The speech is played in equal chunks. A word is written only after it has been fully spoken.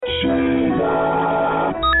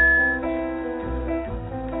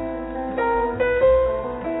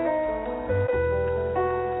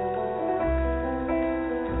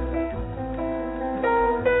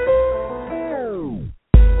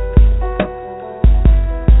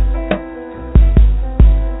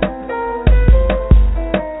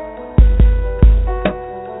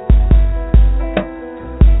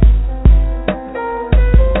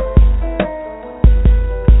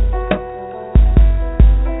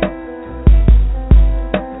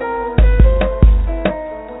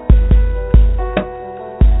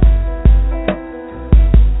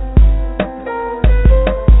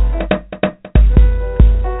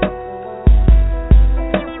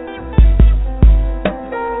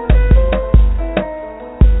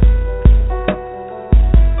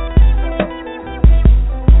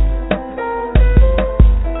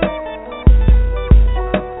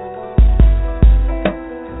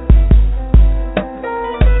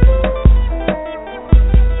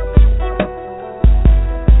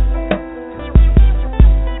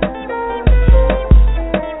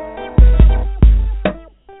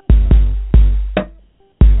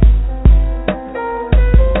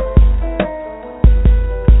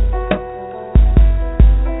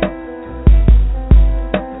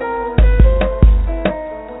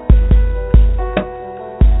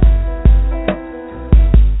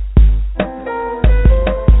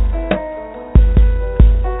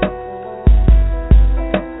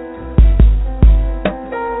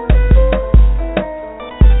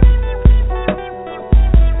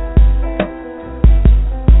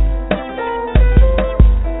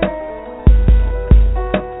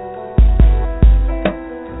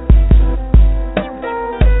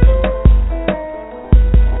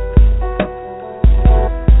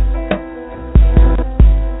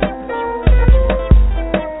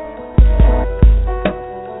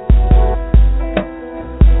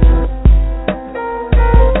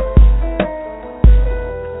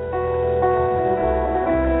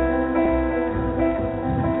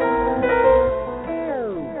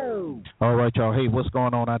what's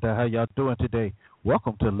going on out there? How y'all doing today?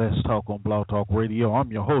 Welcome to Let's Talk on Blog Talk Radio.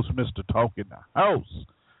 I'm your host, Mr. Talk in the House.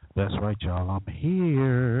 That's right, y'all. I'm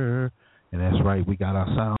here. And that's right, we got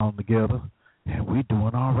our sound together. And we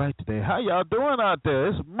doing all right today. How y'all doing out there?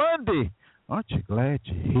 It's Monday. Aren't you glad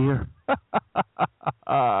you're here?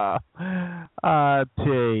 I'll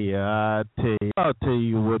tell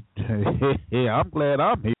you what. I'm glad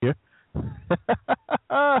I'm here.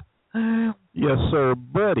 Yes, sir,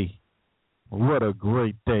 buddy. What a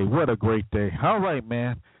great day. What a great day. All right,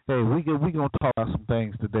 man. Hey, we gonna talk about some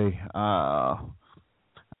things today.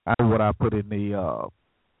 What I put in the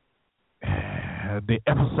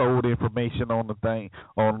episode information on the thing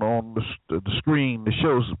on the screen, the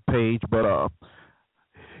show's page, but I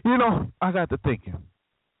got to thinking.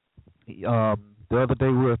 The other day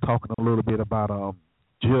we were talking a little bit about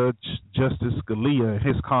Justice Scalia and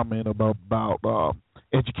his comment about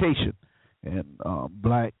education and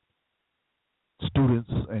black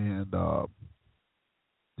students and the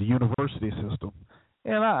university system.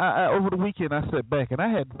 And I over the weekend I sat back and I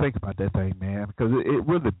had to think about that thing, man, because it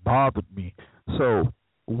really bothered me. So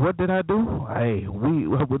what did I do? Hey, we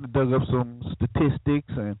went and dug up some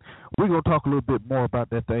statistics, and we're going to talk a little bit more about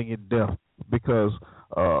that thing in depth because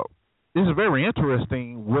it's very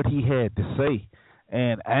interesting what he had to say.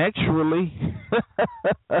 And actually,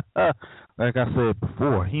 like I said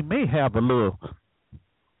before, he may be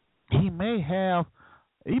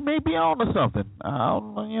on to something. I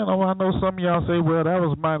know some of y'all say, well, that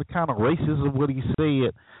was my kind of racist of what he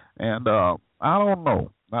said. And I don't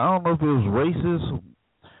know. I don't know if it was racist,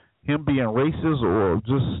 him being racist, or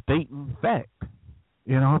just stating fact.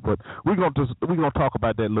 But we're gonna talk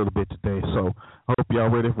about that a little bit today. So I hope y'all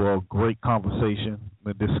ready for a great conversation,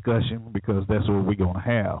 a discussion, because that's what we're gonna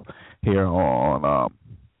have here on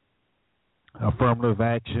affirmative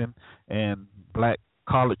action and black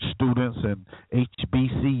college students and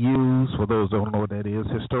HBCUs. For those who don't know what that is,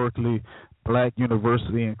 historically black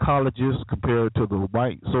university and colleges compared to the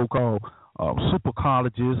white so-called super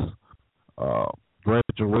colleges,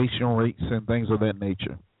 graduation rates and things of that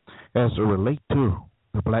nature as they relate to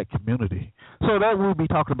the black community. So that we'll be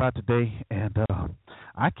talking about today, and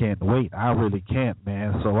I can't wait. I really can't,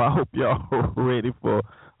 man. So I hope y'all are ready for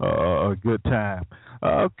a good time.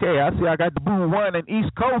 Okay, I see I got the Boo One and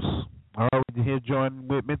East Coast. All right, here joining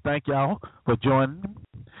with me. Thank y'all for joining me.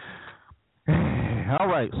 All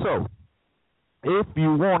right, so if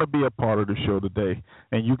you want to be a part of the show today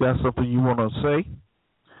and you got something you want to say,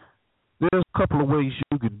 there's a couple of ways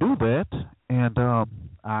you can do that, and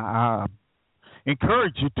I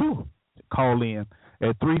encourage you to call in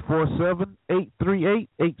at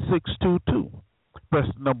 347-838-8622. Press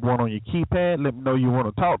the number 1 on your keypad. Let me know you want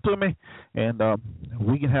to talk to me, and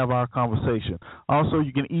we can have our conversation. Also,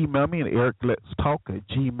 you can email me at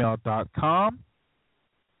ericletstalk@gmail.com.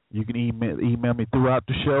 You can email me throughout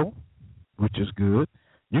the show, which is good.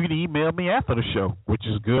 You can email me after the show, which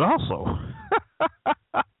is good also.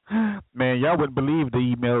 Man, y'all wouldn't believe the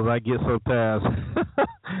emails I get sometimes.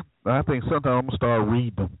 I think sometimes I'm going to start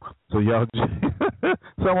reading them. So y'all,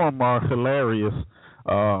 some of them are hilarious.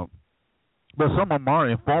 But some of them are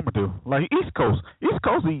informative. Like East Coast. East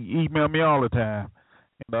Coast, he email me all the time.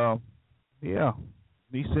 And, yeah,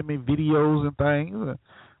 he send me videos and things.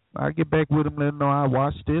 I get back with him, let him know I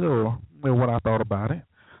watched it or what I thought about it.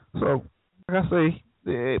 So, like I say,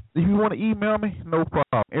 if you want to email me, no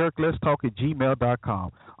problem.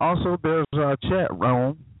 ericletstalk@gmail.com. Also, there's our chat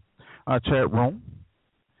room,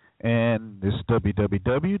 and it's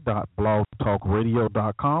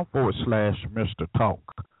www.blogtalkradio.com/Mr. Talk.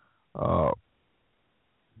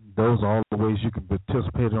 Those are all the ways you can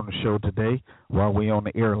participate on the show today while we're on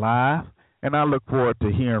the air live, and I look forward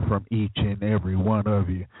to hearing from each and every one of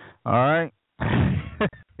you. All right.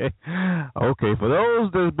 Okay, for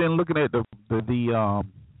those that have been looking at the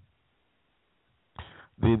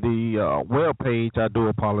web page, I do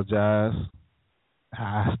apologize.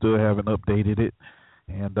 I still haven't updated it,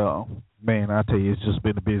 and man, I tell you, it's just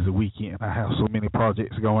been a busy weekend. I have so many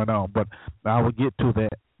projects going on, but I will get to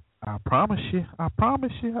that. I promise you.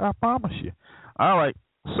 All right.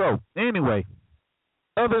 So anyway,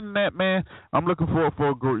 other than that, man, I'm looking forward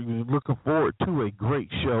to a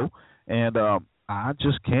great show, and I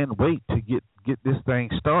just can't wait to get this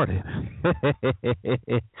thing started.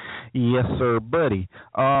 Yes, sir, buddy.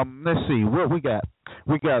 Let's see what we got.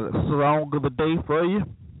 We got a song of the day for you.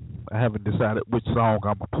 I haven't decided which song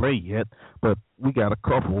I'm gonna play yet, but we got a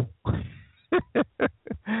couple.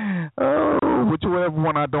 Whichever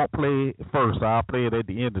one I don't play first, I'll play it at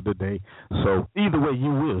the end of the day. So either way,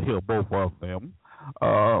 you will hear both of them.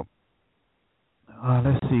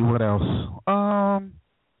 Let's see what else.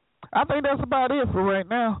 I think that's about it for right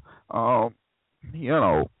now. You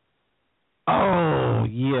know. Oh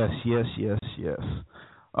yes.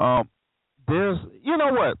 Um, there's, you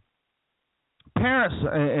know what? Parents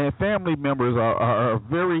and family members are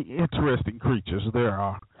very interesting creatures. They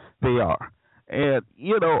are, and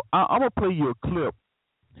I'm gonna play you a clip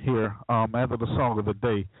here after the song of the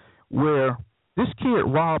day, where this kid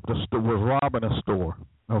was robbing a store,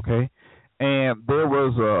 okay, and there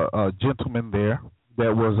was a gentleman there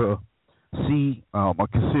that was a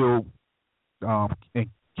concealed and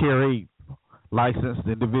carry licensed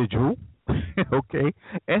individual, okay,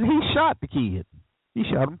 and he shot the kid. He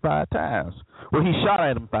shot him 5 times. Well, he shot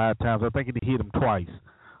at him 5 times. I think he hit him twice.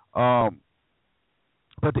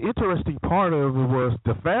 But the interesting part of it was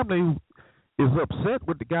the family is upset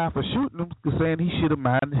with the guy for shooting him, saying he should have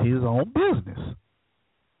minded his own business.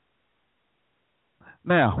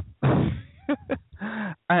 Now,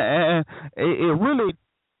 and it really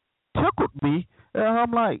tickled me. And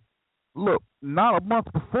I'm like, look, not a month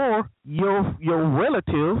before, your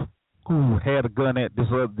relative who had a gun at this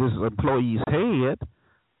employee's head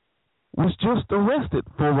was just arrested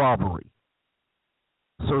for robbery.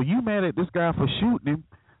 So you mad at this guy for shooting him,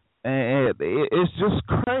 and it's just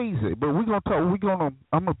crazy. But I'm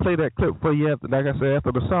gonna play that clip for you after, like I said,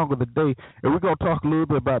 after the song of the day, and we're gonna talk a little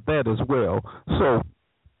bit about that as well. So,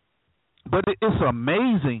 but it's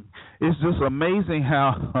amazing. It's just amazing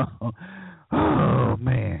how, oh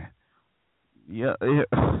man, yeah.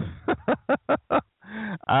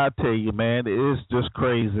 I tell you, man, it's just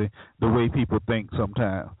crazy the way people think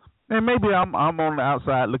sometimes. And maybe I'm on the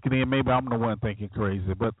outside looking in. Maybe I'm the one thinking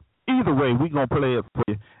crazy. But either way, we're going to play it for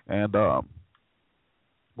you, and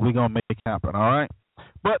we're going to make it happen, all right?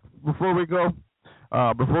 But before we go,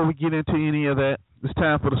 before we get into any of that, it's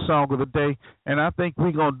time for the song of the day. And I think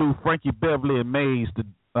we're going to do Frankie Beverly and Mays,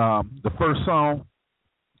 the first song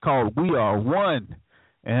called We Are One.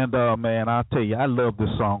 And, man, I'll tell you, I love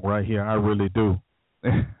this song right here. I really do.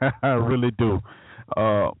 I really do.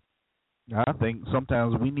 I think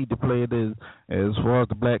sometimes we need to play it as far as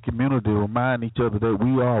the black community, remind each other that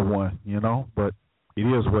we are one, but it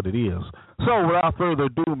is what it is. So without further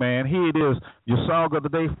ado, man, here it is, your song of the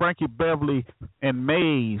day, Frankie Beverly and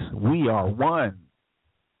Mays, We Are One.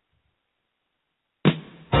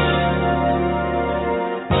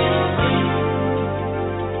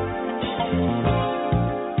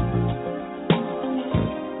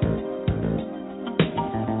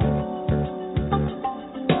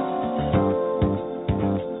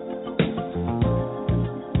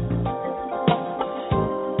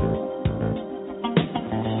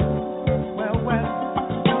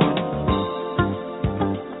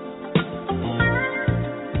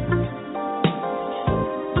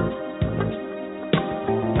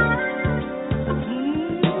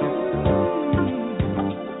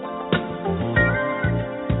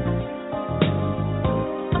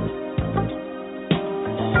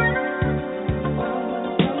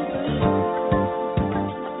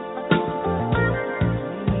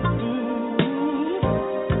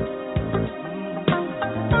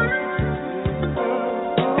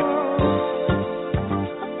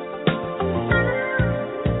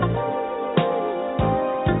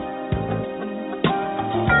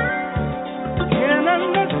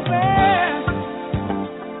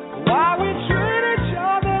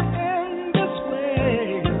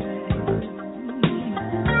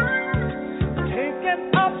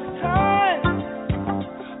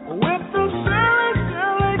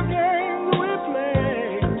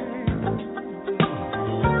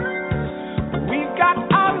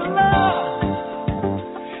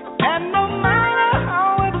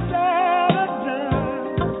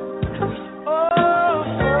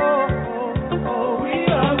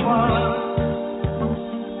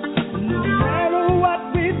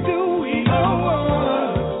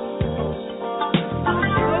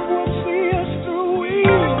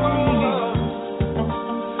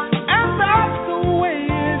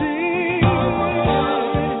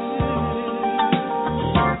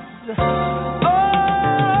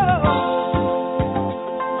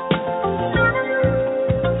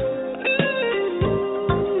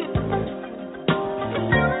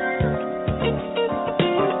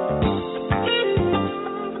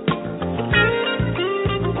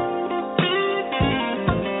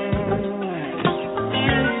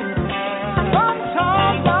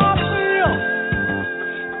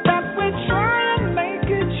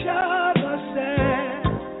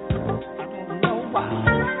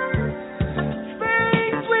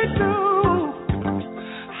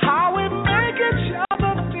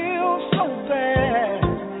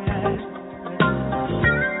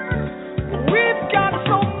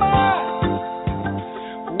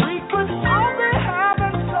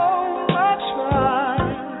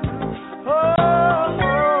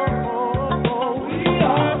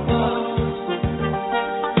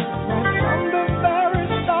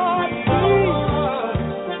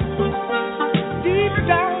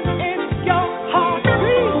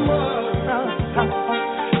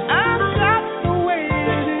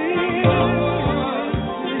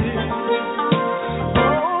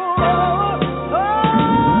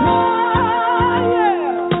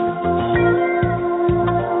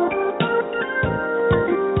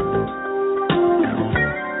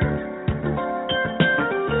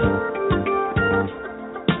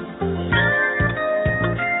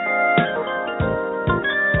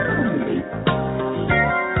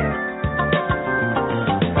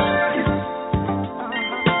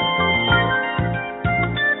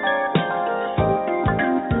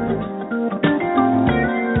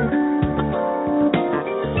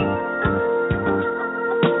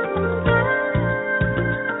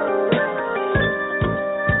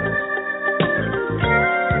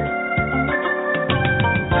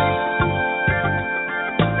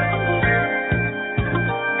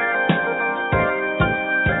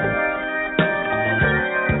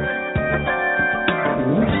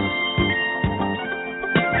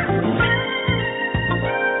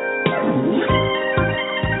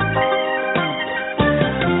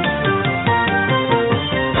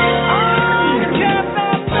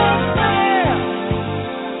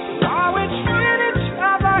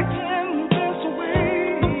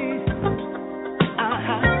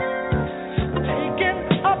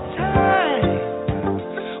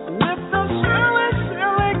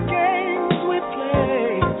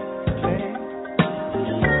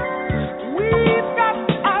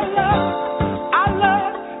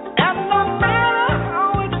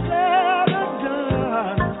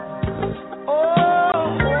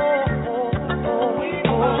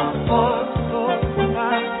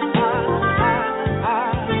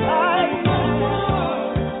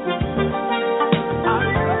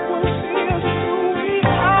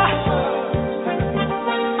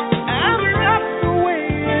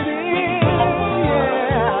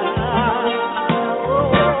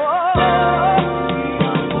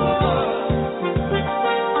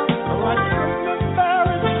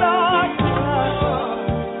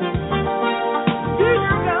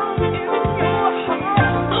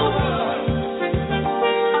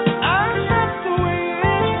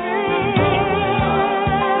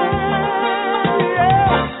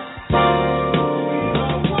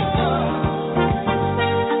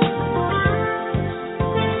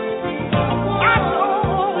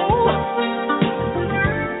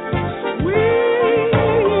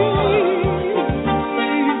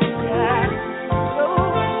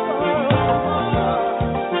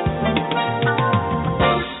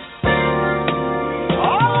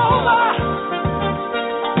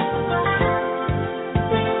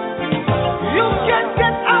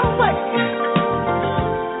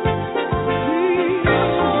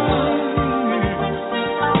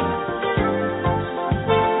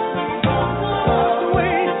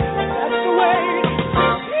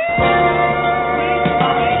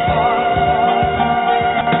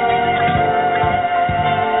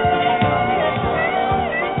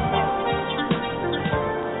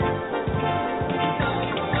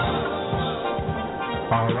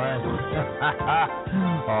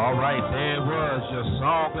 was your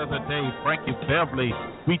song of the day, Frankie Beverly,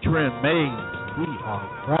 featuring May. We are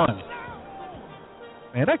one.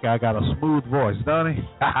 Man, that guy got a smooth voice, doesn't he?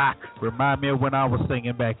 Remind me of when I was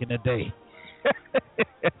singing back in the day.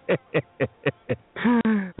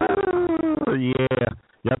 Yeah,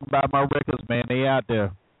 y'all can buy my records, man. They out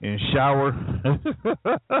there in Shower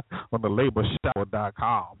on the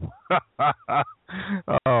laborshower.com.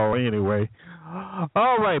 Oh, anyway.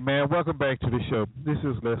 All right, man. Welcome back to the show. This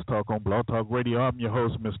is Let's Talk on Blog Talk Radio. I'm your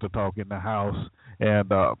host, Mr. Talk in the House.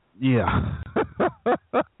 And, yeah.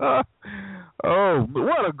 Oh,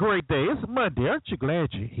 what a great day. It's Monday. Aren't you glad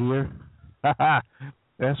you're here?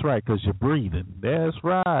 That's right, because you're breathing. That's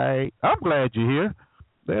right. I'm glad you're here.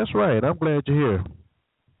 That's right. I'm glad you're here.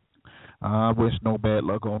 I wish no bad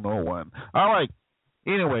luck on no one. All right.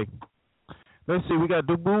 Anyway, let's see. We got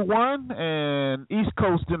Dubu One and East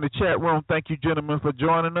Coast in the chat room. Thank you, gentlemen, for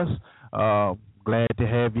joining us. Glad to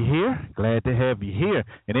have you here. Glad to have you here.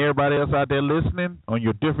 And everybody else out there listening on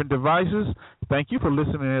your different devices, thank you for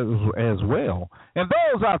listening as well. And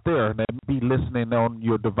those out there that be listening on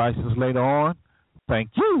your devices later on,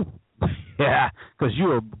 thank you. Yeah, because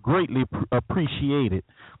you are greatly appreciated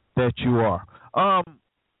that you are.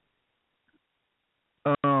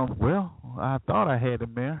 Well, I thought I had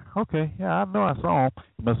him there. Okay, yeah, I know I saw him.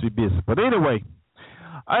 He must be busy. But anyway,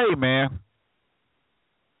 hey, man,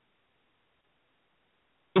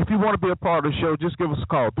 if you want to be a part of the show, just give us a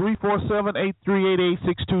call,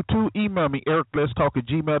 347-838-8622. Email me,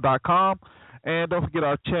 ericletstalk@gmail.com. And don't forget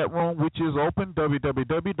our chat room, which is open,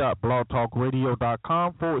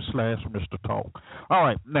 www.blogtalkradio.com/Mr. Talk. All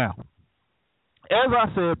right, now, as I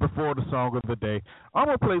said before the song of the day, I'm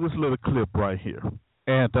going to play this little clip right here.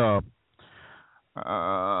 And I'm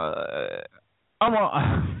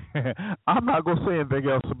not going to say anything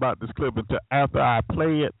else about this clip until after I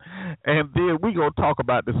play it. And then we're going to talk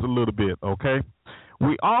about this a little bit, okay?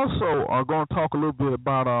 We also are going to talk a little bit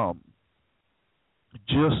about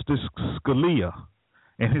Justice Scalia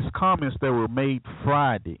and his comments that were made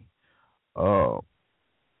Friday. There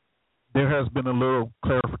has been a little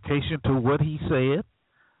clarification to what he said.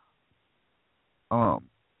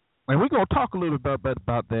 And we're going to talk a little bit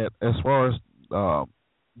about that as far as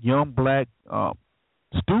young black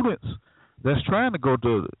students that's trying to go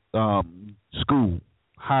to school,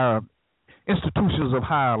 higher institutions of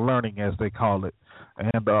higher learning, as they call it.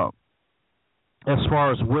 And as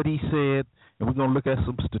far as what he said, and we're going to look at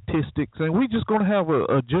some statistics, and we're just going to have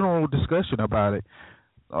a general discussion about it.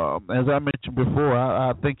 As I mentioned before,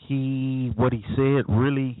 I think what he said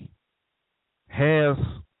really has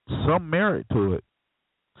some merit to it.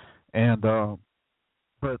 And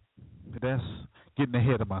but that's getting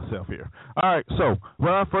ahead of myself here. All right, so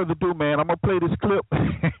without further ado, man, I'm going to play this clip.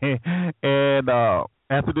 And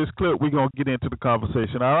after this clip, we're going to get into the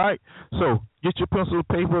conversation, all right? So get your pencil and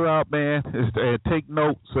paper out, man, and take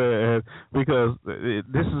notes because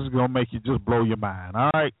this is going to make you just blow your mind, all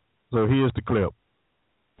right? So here's the clip.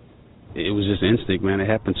 It was just instinct, man. It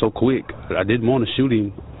happened so quick. I didn't want to shoot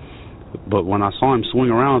him, but when I saw him swing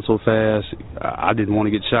around so fast, I didn't want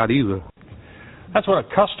to get shot either. That's what a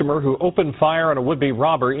customer who opened fire on a would-be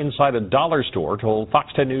robber inside a dollar store told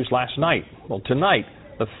Fox 10 News last night. Well, tonight,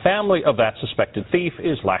 the family of that suspected thief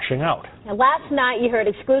is lashing out. And last night, you heard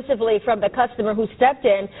exclusively from the customer who stepped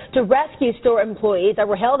in to rescue store employees that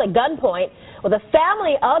were held at gunpoint. Well, the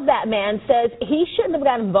family of that man says he shouldn't have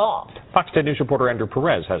got involved. Fox 10 News reporter Andrew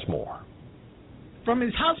Perez has more. From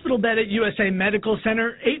his hospital bed at USA Medical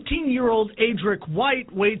Center, 18-year-old Adric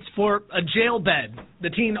White waits for a jail bed.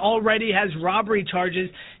 The teen already has robbery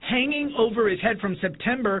charges hanging over his head from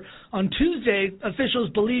September. On Tuesday,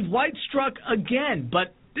 officials believe White struck again,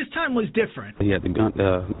 but this time was different. He had the gun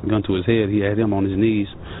to his head. He had him on his knees.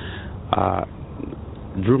 I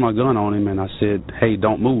drew my gun on him, and I said, hey,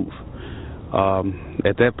 don't move.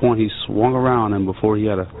 At that point, he swung around, and before he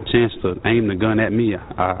had a chance to aim the gun at me,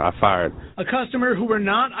 I fired. A customer who we're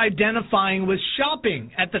not identifying was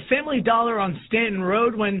shopping at the Family Dollar on Stanton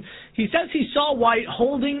Road when he says he saw White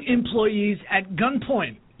holding employees at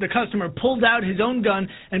gunpoint. The customer pulled out his own gun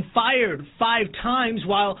and fired 5 times.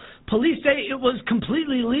 While police say it was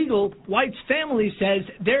completely legal, White's family says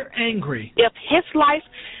they're angry. If his life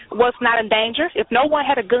was not in danger, if no one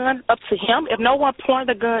had a gun up to him, if no one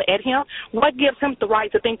pointed a gun at him, what gives him the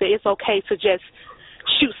right to think that it's okay to just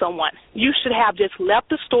shoot someone? You should have just left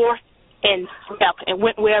the store and left and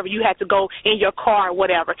went wherever you had to go in your car or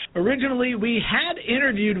whatever. Originally, we had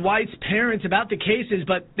interviewed White's parents about the cases,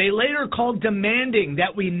 but they later called demanding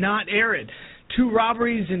that we not air it. 2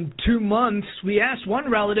 robberies in 2 months. We asked one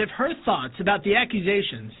relative her thoughts about the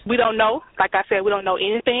accusations. We don't know. Like I said, we don't know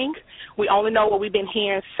anything. We only know what we've been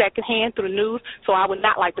hearing secondhand through the news, so I would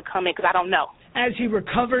not like to come in because I don't know. As he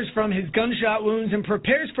recovers from his gunshot wounds and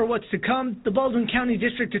prepares for what's to come, the Baldwin County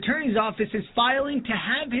District Attorney's Office is filing to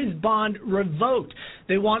have his bond revoked.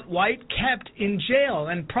 They want White kept in jail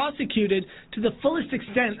and prosecuted to the fullest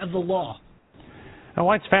extent of the law. Now,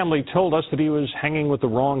 White's family told us that he was hanging with the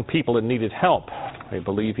wrong people and needed help. They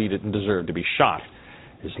believe he didn't deserve to be shot.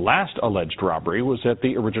 His last alleged robbery was at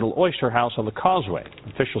the original Oyster House on the Causeway.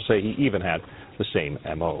 Officials say he even had the same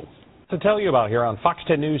M.O. To tell you about here on Fox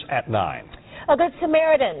 10 News at 9. A Good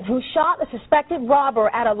Samaritan who shot a suspected robber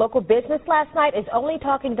at a local business last night is only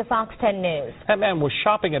talking to Fox 10 News. That man was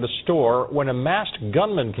shopping at a store when a masked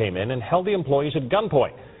gunman came in and held the employees at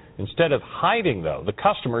gunpoint. Instead of hiding, though, the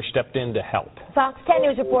customer stepped in to help. Fox 10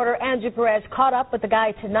 News reporter Andrew Perez caught up with the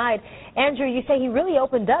guy tonight. Andrew, you say he really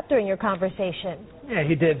opened up during your conversation. Yeah,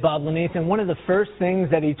 he did, Bob Lenise. And one of the first things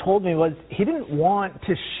that he told me was he didn't want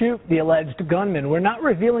to shoot the alleged gunman. We're not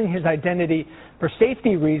revealing his identity for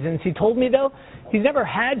safety reasons. He told me, though, he's never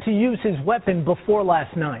had to use his weapon before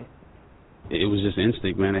last night. It was just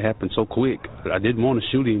instinct, man. It happened so quick. I didn't want to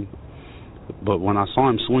shoot him. But when I saw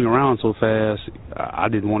him swing around so fast, I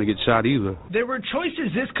didn't want to get shot either. There were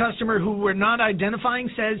choices this customer, who we're not identifying,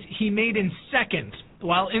 says he made in seconds.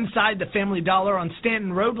 While inside the Family Dollar on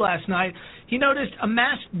Stanton Road last night, he noticed a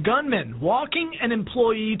masked gunman walking an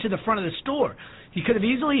employee to the front of the store. He could have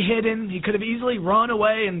easily hidden, he could have easily run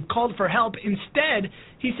away and called for help. Instead,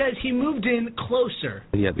 he says he moved in closer.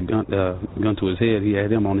 He had the gun to his head. He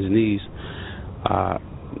had him on his knees.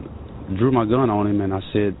 Drew my gun on him and I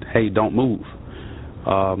said, "Hey, don't move."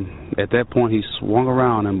 At that point, he swung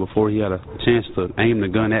around, and before he had a chance to aim the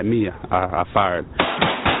gun at me, I fired.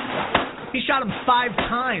 He shot him 5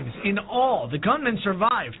 times in all. The gunman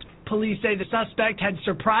survived. Police say the suspect had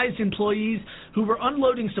surprised employees who were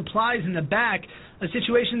unloading supplies in the back, a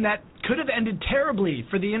situation that could have ended terribly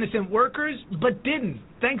for the innocent workers, but didn't,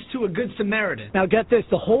 thanks to a Good Samaritan. Now get this,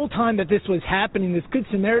 the whole time that this was happening, this Good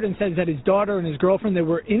Samaritan says that his daughter and his girlfriend, they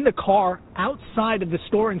were in the car outside of the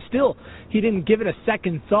store, and still he didn't give it a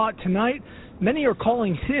second thought. Tonight, many are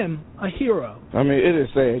calling him a hero. I mean, it is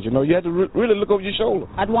sad, you know. You have to really look over your shoulder.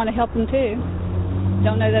 I'd want to help him too.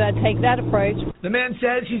 Don't know that I'd take that approach. The man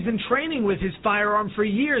says he's been training with his firearm for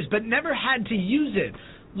years, but never had to use it.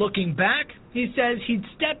 Looking back, he says he'd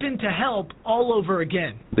step in to help all over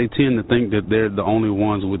again. They tend to think that they're the only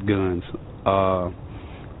ones with guns.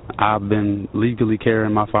 I've been legally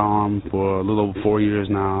carrying my firearm for a little over 4 years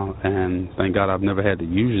now, and thank God I've never had to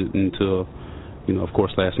use it until, of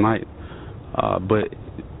course, last night. But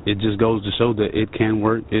it just goes to show that it can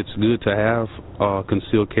work. It's good to have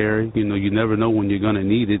concealed carry. You never know when you're going to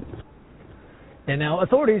need it. And now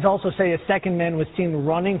authorities also say a second man was seen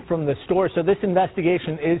running from the store, so this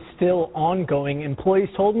investigation is still ongoing. Employees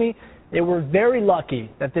told me they were very lucky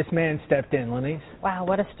that this man stepped in. Lenise? Wow,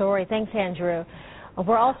 what a story. Thanks, Andrew.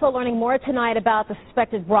 We're also learning more tonight about the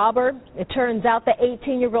suspected robber. It turns out the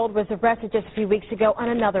 18-year-old was arrested just a few weeks ago on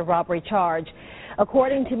another robbery charge.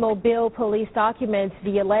 According to Mobile police documents,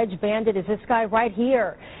 the alleged bandit is this guy right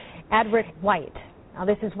here, Adric White. Now,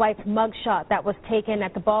 this is White's mugshot that was taken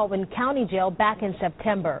at the Baldwin County Jail back in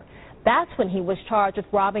September. That's when he was charged with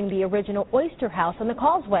robbing the original Oyster House on the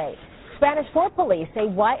Causeway. Spanish Fort police say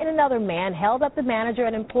White and another man held up the manager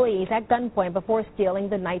and employees at gunpoint before stealing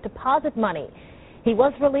the night deposit money. He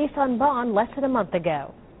was released on bond less than a month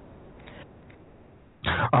ago.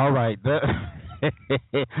 All right.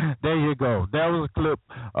 There you go. That was a clip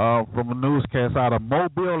from a newscast out of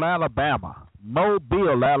Mobile, Alabama.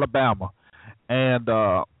 And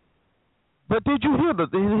but did you hear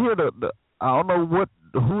the I don't know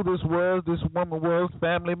who this woman was,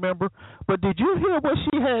 family member, but did you hear what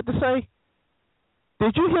she had to say?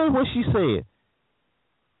 Did you hear what she said?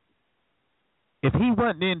 If he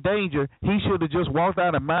wasn't in danger, he should have just walked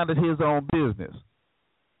out and minded his own business.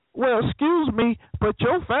 Well, excuse me, but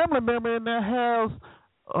your family member in there has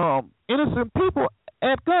innocent people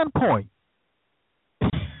at gunpoint.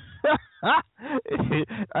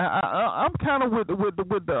 I'm kind of with the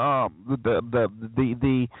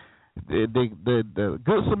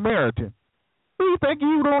Good Samaritan. Do you think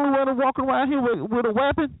you the only one walking around here with a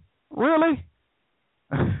weapon? Really?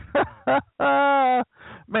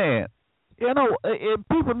 Man,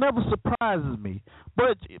 people never surprises me.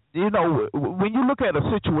 But when you look at a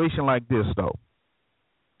situation like this, though,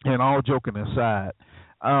 and all joking aside,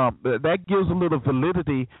 that gives a little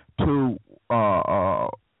validity to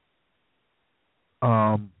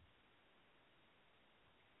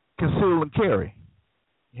conceal and carry.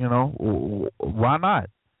 You know, why not?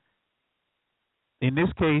 In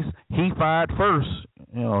this case, he fired first.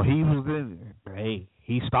 You know, he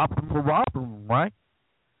stopped him from robbing him, right?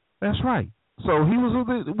 That's right. So he was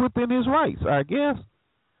within his rights, I guess.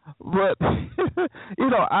 But, you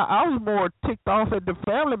know, I was more ticked off at the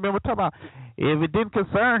family member talking about if it didn't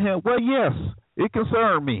concern him. Well, yes, it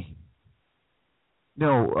concerned me. You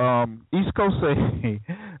know, East Coast say,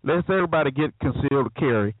 let's everybody get concealed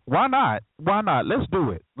carry. Why not? Why not? Let's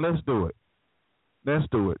do it. Let's do it. Let's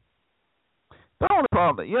do it. The only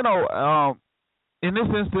problem, you know, in this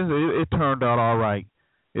instance, it turned out all right.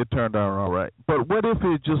 It turned out all right. But what if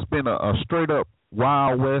it just been a straight-up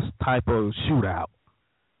Wild West type of shootout?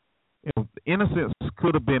 You know, innocents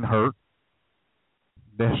could have been hurt.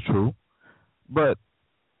 That's true. But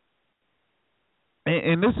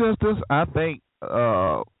in this instance, I think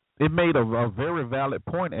it made a very valid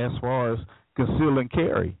point as far as conceal and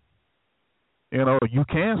carry. You know, you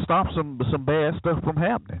can stop some bad stuff from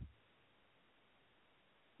happening.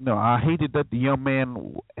 No, I hated that the young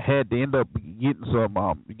man had to end up getting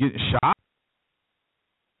shot,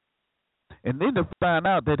 and then to find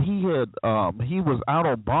out that he was out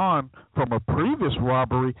on bond from a previous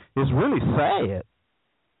robbery is really sad.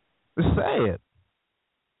 It's sad.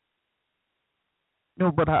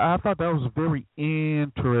 No, but I thought that was a very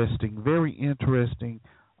interesting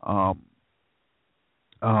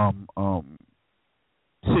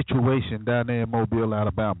situation down there in Mobile,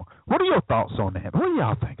 Alabama. What are your thoughts on that? What do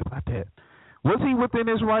y'all think about that? Was he within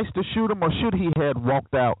his rights to shoot him, or should he have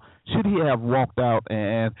walked out? Should he have walked out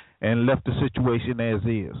and left the situation as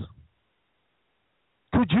is?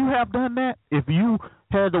 Could you have done that if you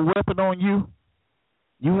had a weapon on you?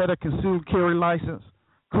 You had a concealed carry license.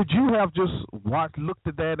 Could you have just looked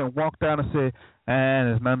at that and walked out and said,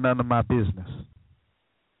 it's none of my business?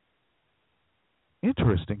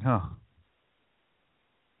 Interesting, huh?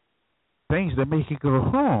 Things that make you go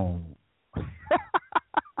home.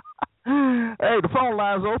 Hey, the phone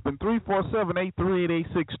line's open,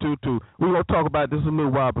 347-838-8622. We're going to talk about this a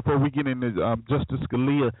little while before we get into Justice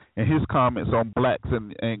Scalia and his comments on blacks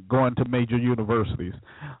and going to major universities.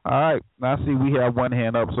 All right, I see we have one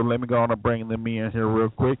hand up, so let me go on and bring them in here real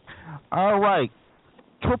quick. All right,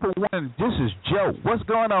 111, this is Joe. What's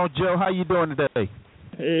going on, Joe? How you doing today?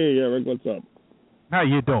 Hey, Eric, what's up? How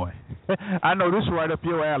you doing? I know this is right up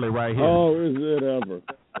your alley right here. Oh, is it ever?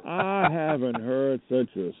 I haven't heard such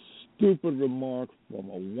a stupid remark from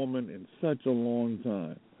a woman in such a long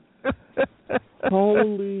time.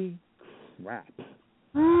 Holy crap.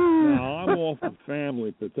 Now, I'm all for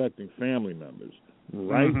family, protecting family members,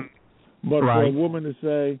 right? Mm-hmm. But for a woman to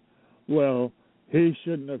say, well, he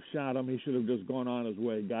shouldn't have shot him, he should have just gone on his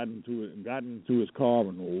way, gotten into his car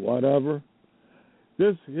and whatever.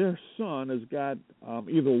 Your son has got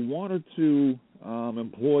either one or two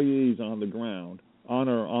employees on the ground,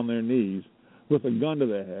 on their knees, with a gun to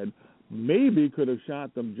their head. Maybe could have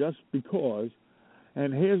shot them just because.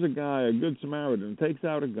 And here's a guy, a good Samaritan, takes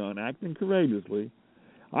out a gun, acting courageously.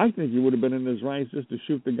 I think he would have been in his rights just to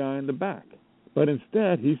shoot the guy in the back. But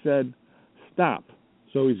instead, he said, stop.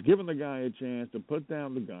 So he's given the guy a chance to put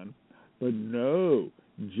down the gun. But no,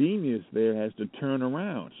 genius there has to turn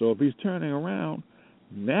around. So if he's turning around,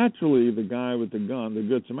 naturally the guy with the gun, the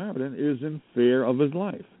good Samaritan, is in fear of his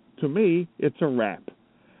life. To me, it's a wrap.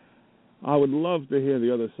 I would love to hear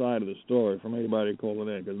the other side of the story from anybody calling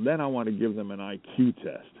in, because then I want to give them an IQ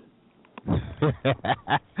test.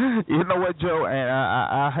 You know what, Joe? And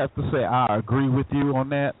I have to say I agree with you on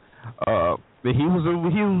that. He was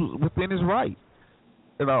within his right,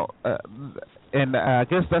 you know, and I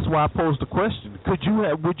guess that's why I posed the question: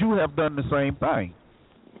 would you have done the same thing?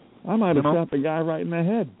 I might have shot the guy right in the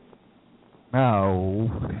head.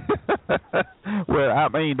 No. Well, I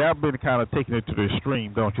mean, that would have been kind of taking it to the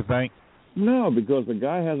extreme, don't you think? No, because the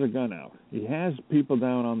guy has a gun out. He has people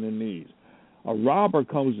down on their knees. A robber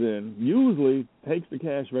comes in, usually takes the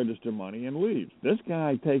cash register money and leaves. This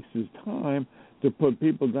guy takes his time to put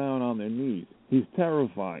people down on their knees. He's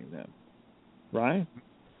terrifying them, right?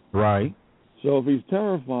 Right. So if he's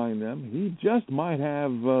terrifying them, he just might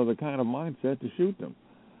have the kind of mindset to shoot them.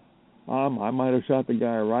 I might have shot the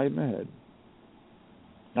guy right in the head.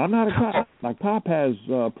 I'm not a cop. My cop has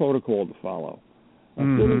protocol to follow. A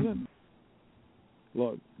citizen.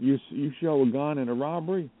 Look, you show a gun in a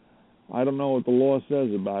robbery, I don't know what the law says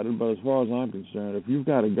about it, but as far as I'm concerned, if you've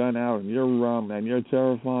got a gun out and you're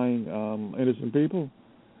terrifying innocent people,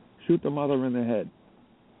 shoot the mother in the head.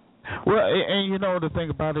 Well, and you know the thing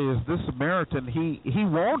about it is this Samaritan, he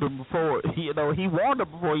warned him before he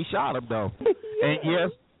shot him though. Yeah.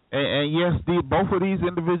 And yes, both of these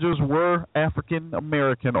individuals were African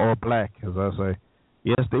American or black, as I say.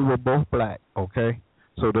 Yes, they were both black. Okay,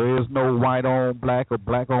 so there is no white on black or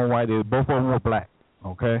black on white. Both of them were black.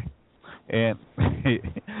 Okay, and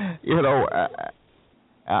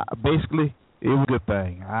basically it was a good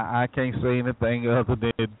thing. I can't say anything other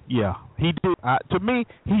than he did. To me,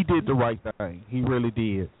 he did the right thing. He really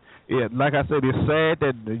did. Yeah, like I said, it's sad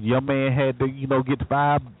that the young man had to get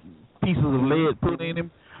 5 pieces of lead put in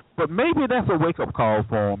him. But maybe that's a wake-up call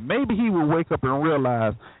for him. Maybe he will wake up and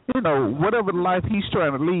realize, whatever life he's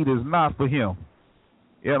trying to lead is not for him.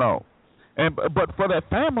 But for that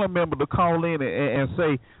family member to call in and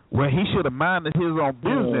say, well, he should have minded his own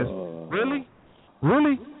business.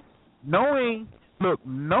 Really? Knowing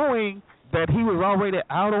that he was already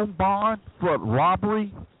out on bond for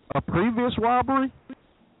robbery, a previous robbery.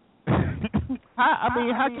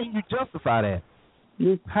 How can you justify that?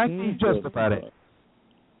 How can you justify that?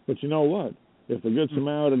 But you know what? If the Good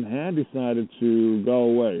Samaritan had decided to go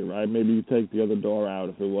away, right? Maybe you take the other door out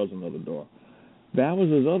if it was another door. That was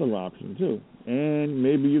his other option, too. And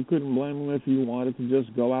maybe you couldn't blame him if he wanted to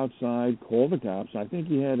just go outside, call the cops. I think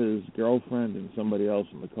he had his girlfriend and somebody else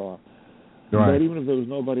in the car. Right. But even if there was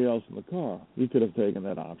nobody else in the car, he could have taken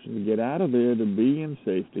that option to get out of there, to be in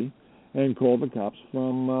safety, and call the cops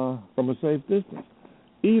from a safe distance.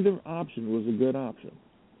 Either option was a good option.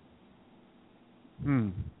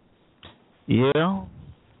 Yeah,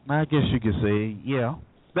 I guess you could say, yeah.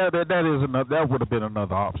 That is another. That would have been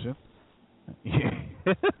another option.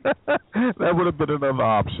 That would have been another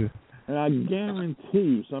option. And I guarantee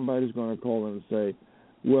you, somebody's going to call in and say,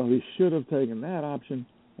 "Well, he should have taken that option,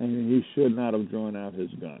 and he should not have drawn out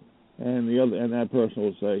his gun." And that person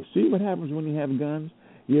will say, "See what happens when you have guns?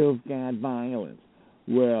 You've got violence."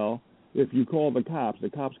 Well, if you call the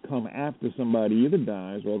cops come after somebody either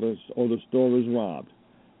dies or the store is robbed.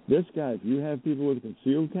 This guy, if you have people with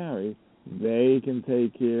concealed carry, they can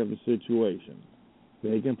take care of the situation.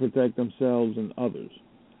 They can protect themselves and others.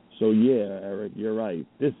 So, yeah, Eric, you're right.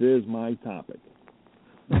 This is my topic.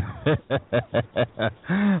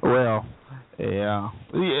 Well, yeah.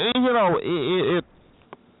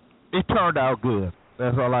 It turned out good.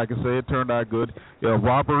 That's all I can say. It turned out good.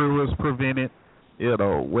 Robbery was prevented. It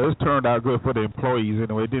turned out good for the employees. It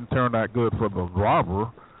didn't turn out good for the robber.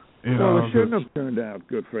 It shouldn't have turned out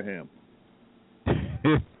good for him.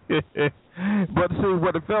 But see,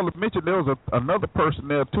 what the fella mentioned, there was another person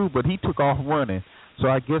there too, but he took off running. So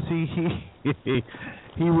I guess he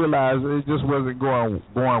realized it just wasn't going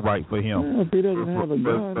right for him. Well, if he doesn't have a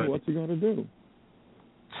gun, what's he going to do?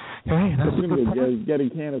 Hey, that's he's going to get a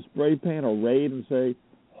can of spray paint or raid and say,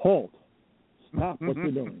 "Halt! Stop what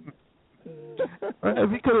you're doing."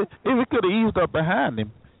 If he could have eased up behind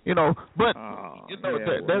him, but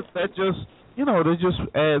that just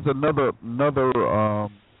adds another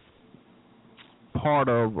part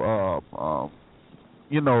of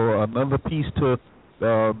another piece to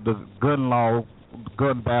the gun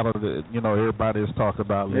battle that everybody is talking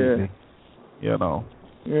about lately. Yeah,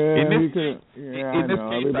 in this case,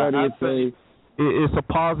 I'd say it's a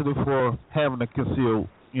positive for having a concealed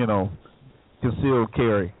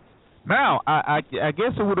carry. Now, I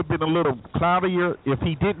guess it would have been a little cloudier if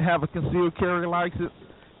he didn't have a concealed carry license.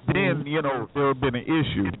 Then, there would have been an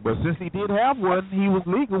issue. But since he did have one, he was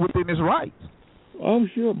legal within his rights. I'm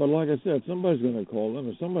sure, but like I said, somebody's going to call in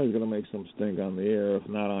or somebody's going to make some stink on the air, if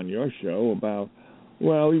not on your show, about,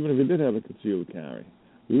 well, even if he did have a concealed carry.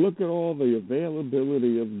 Look at all the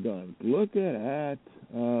availability of guns. Look at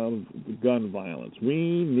gun violence.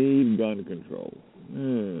 We need gun control.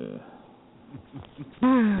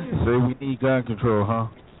 Say we need gun control, huh?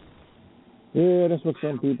 Yeah, that's what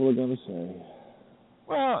some people are going to say.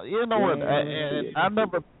 Well, you know what? I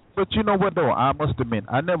never. But you know what, though? I must admit,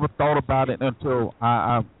 I never thought about it until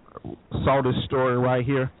I saw this story right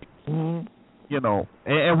here. Mm-hmm.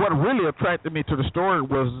 And what really attracted me to the story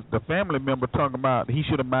was the family member talking about he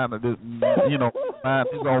should have minded his, mind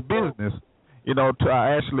his own business. I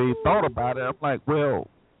actually thought about it. I'm like, well,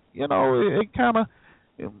 it kind of,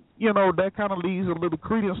 that kind of leaves a little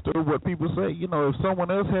credence to what people say. If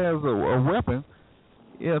someone else has a weapon,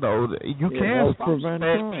 you can stop bad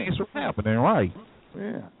things from happening, right?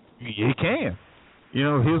 Yeah. You can.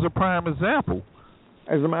 Here's a prime example.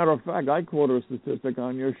 As a matter of fact, I quoted a statistic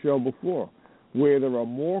on your show before where there are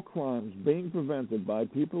more crimes being prevented by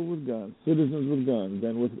people with guns, citizens with guns,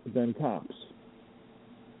 than cops.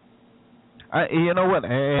 You know what?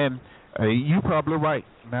 And you're probably right.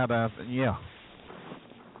 Now that, yeah.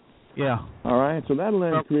 All right. So that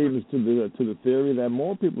lends credence to the theory that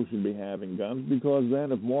more people should be having guns, because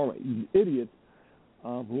then if more idiots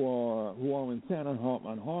who are intent on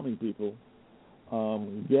harming people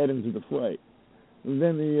get into the fray,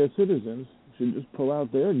 then the citizens should just pull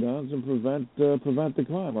out their guns and prevent the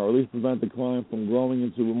crime, or at least prevent the crime from growing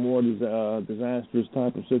into a more disastrous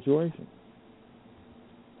type of situation.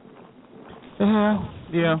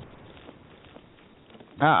 Yeah.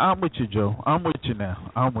 I'm with you, Joe. I'm with you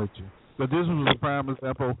now. I'm with you. So this was a prime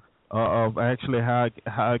example of actually how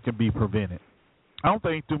it can be prevented. I don't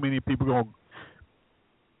think too many people gonna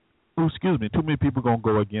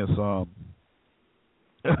go against what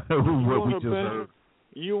we just heard.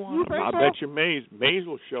 I bet you Mays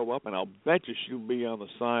will show up, and I'll bet you she'll be on the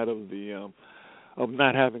side of the of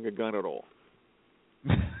not having a gun at all.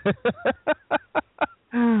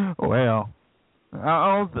 Well,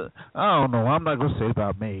 I don't know. I'm not gonna say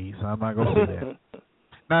about Mays. I'm not gonna say that.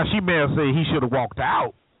 Now she may have said he should have walked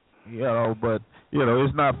out, but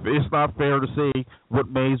it's not fair to say what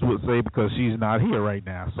Mays would say because she's not here right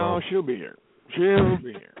now. So. No, she'll be here. She'll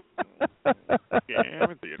be here. Yeah,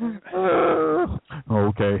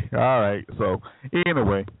 okay. All right. So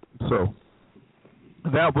anyway,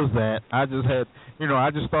 that was that. I just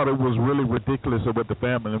thought it was really ridiculous of what the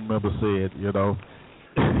family member said.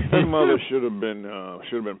 Her mother should have been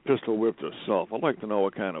pistol whipped herself. I'd like to know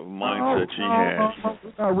what kind of mindset she had.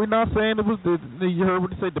 No, we're not saying it was you heard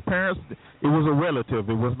what they said. The parents. It was a relative.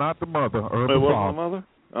 It was not the mother or the father. It wasn't the mother.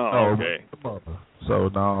 Oh, okay. It was the mother. So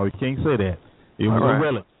no, you can't say that. It was a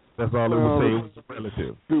relative. That's all it would say. It was a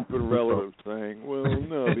relative. Stupid relative thing. Well,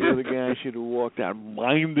 no, the other guy should have walked out,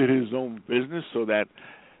 minded his own business, so that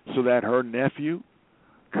her nephew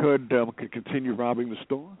could continue robbing the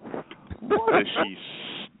store. What is she?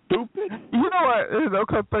 Stupid. You know what?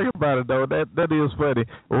 Come think about it though. That is funny.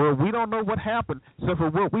 Well, we don't know what happened except for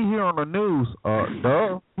what we hear on the news.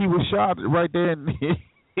 He was shot right there in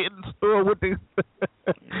the store with the,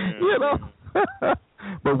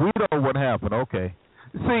 But we don't know what happened. Okay.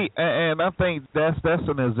 See, and I think that's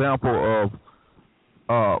an example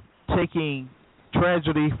of taking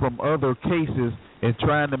tragedy from other cases and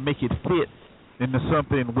trying to make it fit into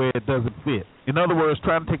something where it doesn't fit. In other words,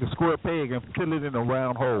 trying to take a square peg and fill it in a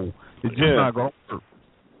round hole. It's just not going to work.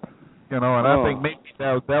 And I think maybe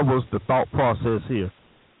that was the thought process here.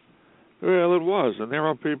 Well, it was. And there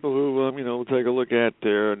are people who, take a look at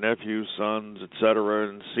their nephews, sons, etc.,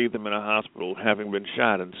 and see them in a hospital having been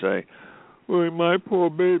shot and say, well, my poor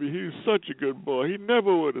baby, he's such a good boy. He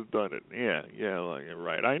never would have done it. Yeah, you're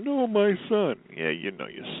right. I know my son. Yeah, you know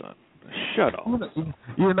your son. Shut up.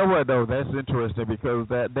 You know what, though? That's interesting because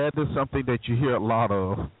that is something that you hear a lot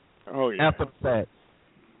of. Oh, yeah. After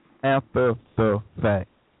the fact.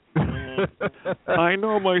 I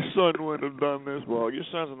know my son would have done this. Well, your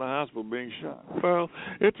son's in the hospital being shot. Well,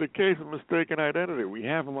 it's a case of mistaken identity. We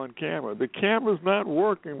have him on camera. The camera's not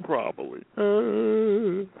working properly.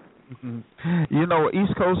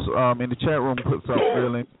 East Coast in the chat room put something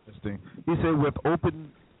really interesting. He said, with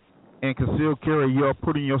open and concealed carry, you're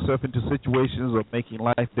putting yourself into situations of making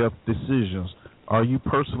life-death decisions. Are you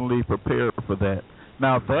personally prepared for that?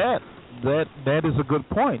 Now, that is a good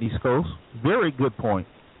point, East Coast. Very good point.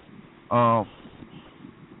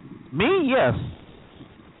 Me, yes.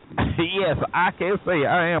 Yes, I can say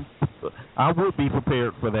I would be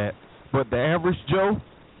prepared for that. But the average Joe,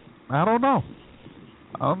 I don't know.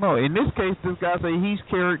 In this case, this guy say he's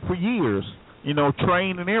carried for years,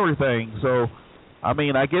 trained and everything. So, I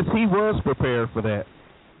guess he was prepared for that.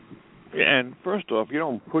 Yeah, and first off, you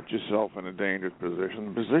don't put yourself in a dangerous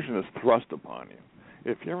position. The position is thrust upon you.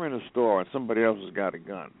 If you're in a store and somebody else has got a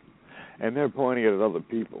gun, and they're pointing it at other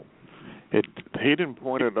people, he didn't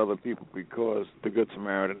point it at other people because the Good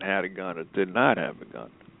Samaritan had a gun or did not have a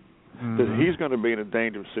gun. Mm-hmm. He's going to be in a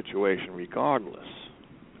dangerous situation regardless,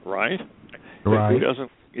 right? Right.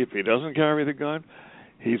 If he doesn't carry the gun,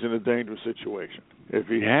 he's in a dangerous situation. If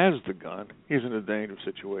he has the gun, he's in a dangerous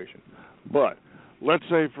situation. But let's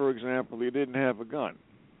say, for example, he didn't have a gun.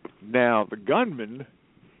 Now, the gunman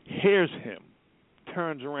hears him,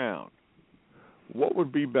 turns around. What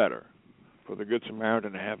would be better, for the Good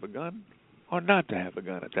Samaritan to have a gun or not to have a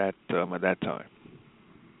gun at that time?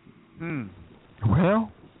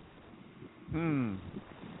 Well,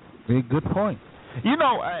 very good point.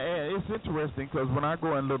 It's interesting because when I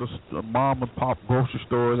go in little mom and pop grocery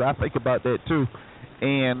stores, I think about that too.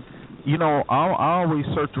 And, I always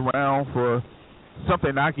search around for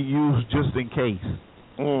something I can use just in case.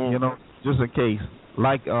 Just in case.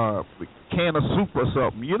 Like a can of soup or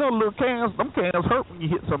something. Little cans, them cans hurt when you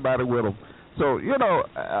hit somebody with them. So,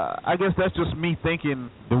 I guess that's just me thinking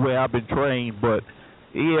the way I've been trained. But,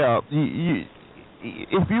 yeah,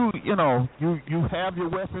 if you have your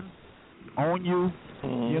weapon on you,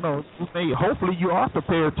 hopefully you are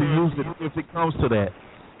prepared to use it if it comes to that.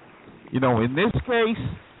 In this case,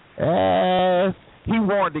 he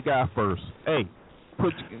warned the guy first. Hey,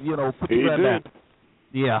 put your gun down.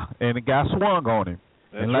 Yeah, and the guy swung on him.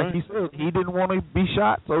 That's and like right. he said, he didn't want to be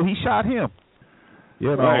shot, so he shot him.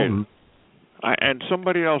 You know. Right. And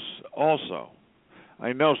somebody else also.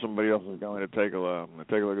 I know somebody else is going to take a look at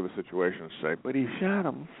the situation and say, but he shot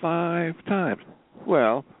him 5 times.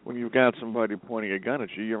 Well, when you've got somebody pointing a gun at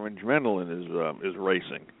you, your adrenaline is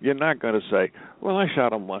racing. You're not going to say, well, I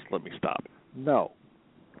shot him once, let me stop. No.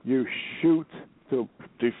 You shoot to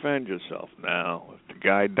defend yourself. Now, if the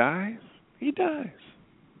guy dies, he dies.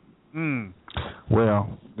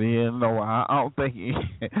 Well, I don't think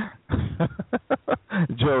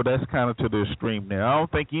Joe, that's kind of to the extreme there. I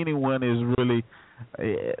don't think anyone is really.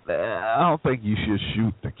 I don't think you should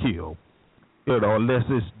shoot to kill. Unless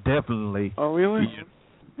it's definitely. Oh, really?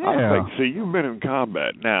 Yeah. See, you've been in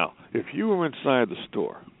combat. Now, if you were inside the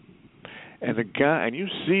store and you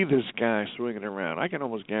see this guy swinging around, I can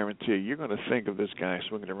almost guarantee you're going to think of this guy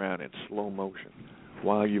swinging around in slow motion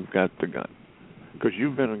while you've got the gun, because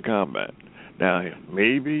you've been in combat. Now,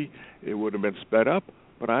 maybe it would have been sped up,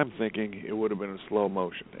 but I'm thinking it would have been in slow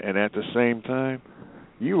motion. And at the same time,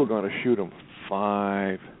 you were going to shoot him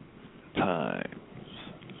 5 times.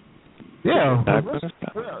 Yeah.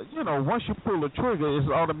 Well, once you pull the trigger, it's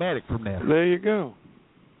automatic from there. There you go.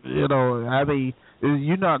 I mean,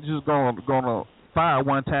 you're not just gonna fire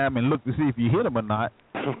one time and look to see if you hit him or not.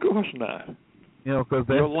 Of course not. Because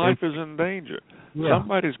your life is in danger. Yeah.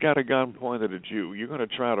 Somebody's got a gun pointed at you. You're going to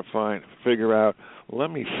try to figure out,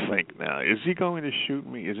 let me think now. Is he going to shoot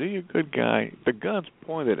me? Is he a good guy? The gun's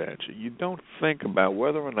pointed at you. You don't think about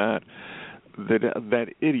whether or not that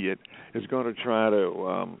idiot is going to try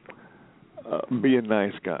to be a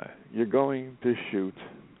nice guy. You're going to shoot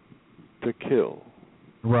to kill.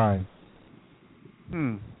 Right.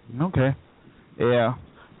 Okay. Yeah.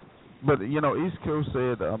 But, East Coast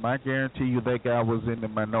said, I guarantee you that guy was in the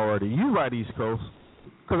minority. You're right, East Coast.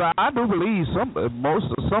 Because I do believe some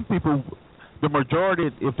people, the majority,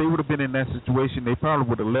 if they would have been in that situation, they probably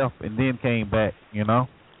would have left and then came back,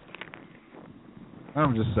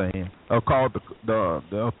 I'm just saying. Or called the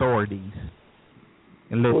authorities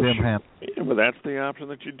and let them handle it. Yeah, but that's the option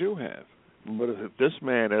that you do have. But if this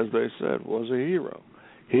man, as they said, was a hero,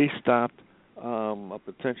 he stopped a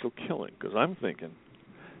potential killing. Because I'm thinking,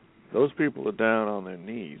 those people are down on their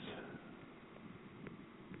knees.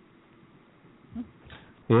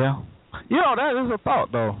 Yeah. That is a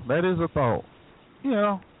thought, though. That is a thought.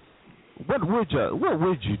 What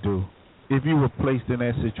would you do if you were placed in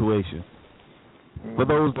that situation? For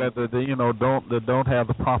those that don't have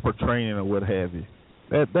the proper training or what have you,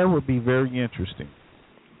 that would be very interesting.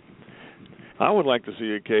 I would like to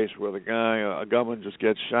see a case where a gunman just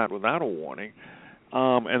gets shot without a warning,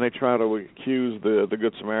 and they try to accuse the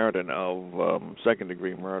Good Samaritan of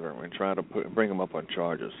second-degree murder and try to bring him up on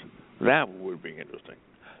charges. That would be interesting.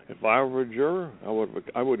 If I were a juror,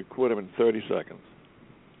 I would acquit him in 30 seconds.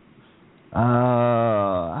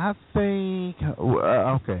 I think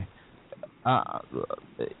okay.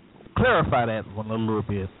 Clarify that one a little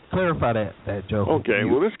bit. Clarify that, Joe. Okay.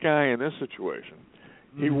 Well, this guy in this situation,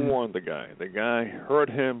 he warned the guy. The guy heard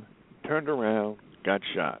him, turned around, got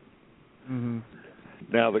shot. Mm-hmm.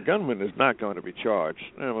 Now, the gunman is not going to be charged.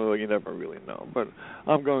 Well, you never really know. But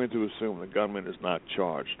I'm going to assume the gunman is not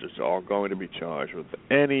charged. Is all going to be charged with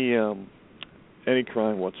any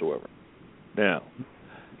crime whatsoever. Now,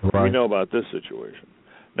 we know about this situation.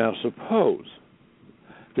 Now, suppose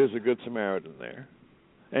there's a Good Samaritan there,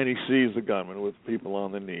 and he sees the gunman with people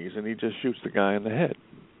on their knees, and he just shoots the guy in the head.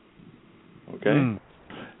 Okay?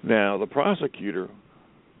 Now, the prosecutor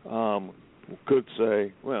could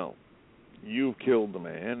say, well, you've killed the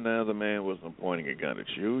man. Now the man wasn't pointing a gun at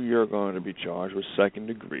you. You're going to be charged with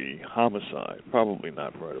second-degree homicide. Probably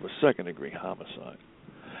not murder, but second-degree homicide.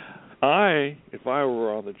 If I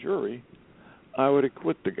were on the jury, I would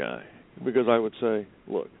acquit the guy because I would say,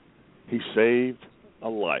 look, he saved a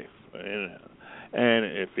life. And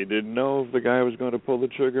if he didn't know if the guy was going to pull the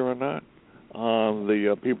trigger or not on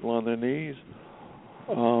the people on their knees,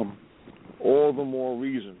 all the more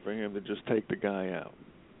reason for him to just take the guy out.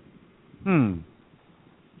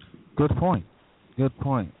 Good point. That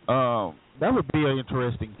would be an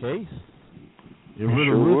interesting case. It really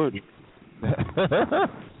sure would.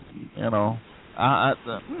 I don't know.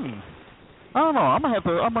 I'm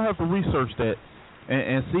gonna have to research that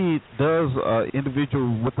and see, does an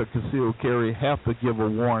individual with a concealed carry have to give a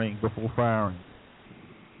warning before firing?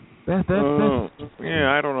 Yeah,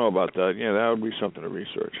 I don't know about that. Yeah, that would be something to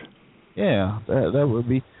research. Yeah, that would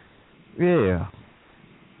be. Yeah.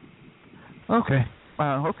 Okay.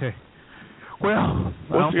 Okay. Well,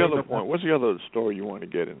 what's the other point? What's the other story you want to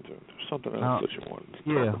get into? Something else that you want to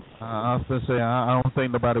Yeah, I was going to say, I don't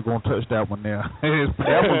think nobody going to touch that one there.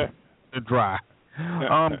 That one's dry.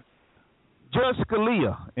 Judge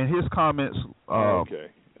Scalia, in his comments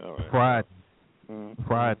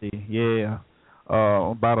Friday,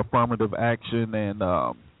 about affirmative action and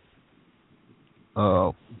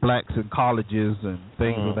blacks in colleges and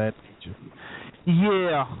things of that nature.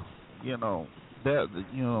 Yeah, that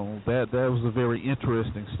was a very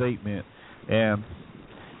interesting statement. And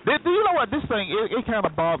you know what, this thing it kind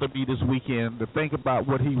of bothered me this weekend to think about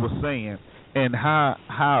what he was saying and how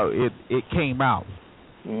it came out.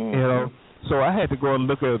 So I had to go and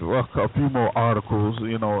look at a few more articles,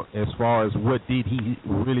 as far as what did he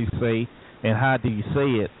really say and how did he say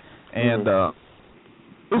it. And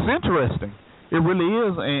it's interesting. It really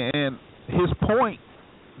is. And his point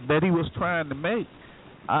that he was trying to make,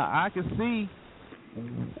 I could see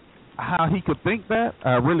how he could think that.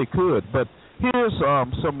 I really could. But here's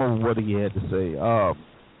some of what he had to say.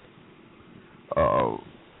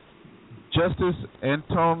 Justice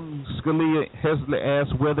Anton Scalia hastily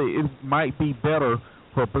asked whether it might be better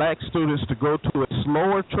for black students to go to a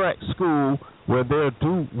slower track school where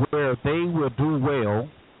they will do well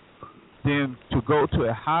than to go to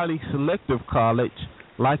a highly selective college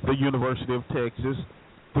like the University of Texas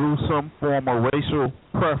through some form of racial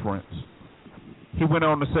preference. He went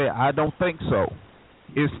on to say, I don't think so.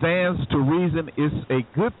 It stands to reason it's a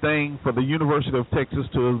good thing for the University of Texas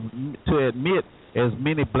to admit as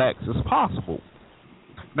many blacks as possible.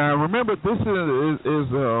 Now, remember, this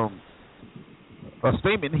is a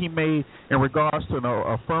statement he made in regards to an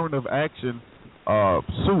affirmative action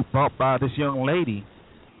suit brought by this young lady,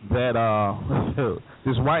 that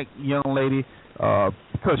this white young lady,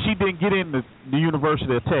 because she didn't get in the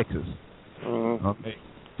University of Texas. Okay,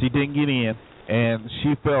 she didn't get in, and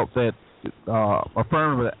she felt that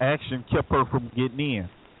affirmative action kept her from getting in.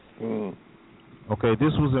 Okay,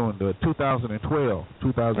 this was in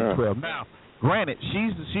 2012. Now, granted,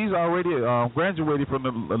 she's already graduated from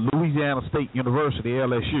the Louisiana State University,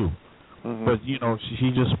 LSU. But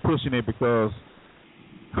she's just pushing it because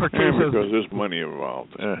her case because there's money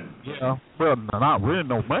involved. Yeah, well, not really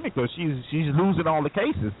no money because she's losing all the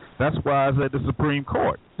cases. That's why it's at the Supreme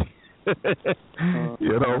Court. So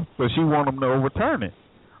she want them to overturn it.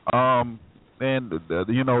 And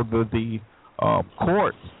the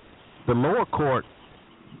court. The lower court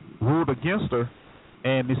ruled against her,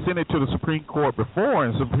 and they sent it to the Supreme Court before,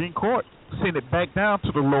 and the Supreme Court sent it back down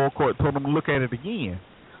to the lower court, told them to look at it again.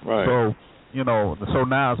 Right. So, so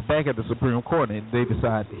now it's back at the Supreme Court, and they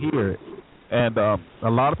decided to hear it. And a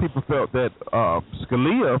lot of people felt that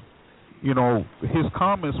Scalia, his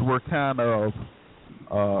comments were kind of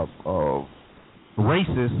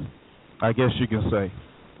racist, I guess you can say.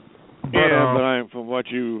 But from what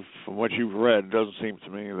you've read, it doesn't seem to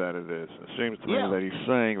me that it is. It seems to me that he's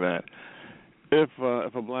saying that if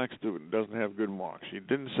a black student doesn't have good marks, he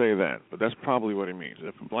didn't say that, but that's probably what he means.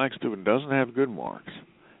 If a black student doesn't have good marks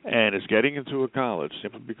and is getting into a college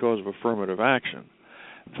simply because of affirmative action,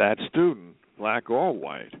 that student, black or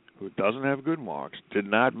white, who doesn't have good marks, did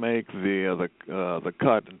not make the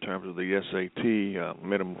cut in terms of the SAT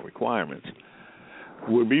minimum requirements,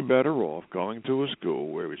 would be better off going to a school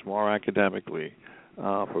where he's more academically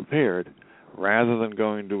prepared rather than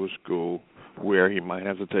going to a school where he might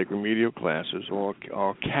have to take remedial classes or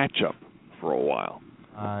catch up for a while.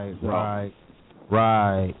 Right.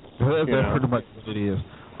 That's pretty much what it is.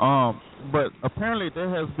 But apparently there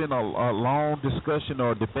has been a long discussion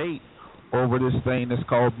or debate over this thing that's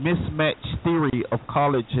called mismatch theory of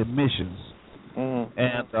college admissions.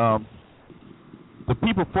 And the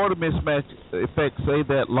people for the mismatch effect say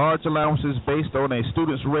that large allowances based on a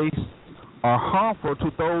student's race are harmful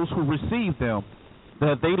to those who receive them,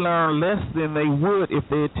 that they learn less than they would if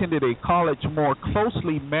they attended a college more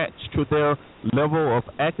closely matched to their level of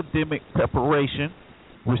academic preparation,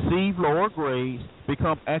 receive lower grades,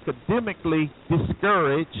 become academically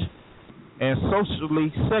discouraged, and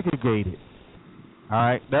socially segregated. All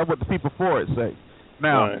right, that's what the people for it say.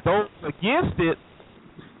 Now, those against it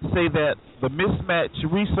say that the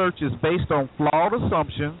mismatch research is based on flawed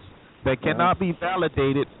assumptions that cannot be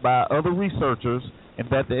validated by other researchers, and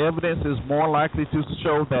that the evidence is more likely to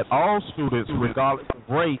show that all students, regardless of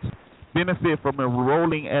race, benefit from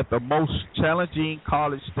enrolling at the most challenging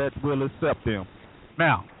college that will accept them.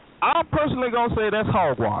 Now, I'm personally going to say that's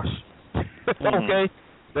hogwash. Okay?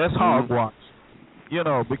 That's hogwash.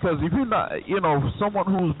 Because if you're not, someone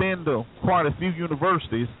who's been to quite a few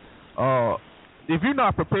universities, if you're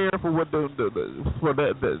not prepared for what the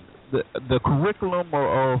curriculum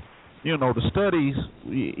or the studies,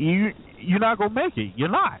 you're not gonna make it. You're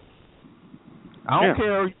not. I don't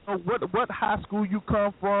care what high school you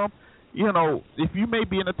come from. If you may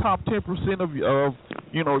be in the top 10% of your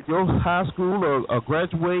high school or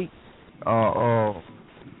graduate,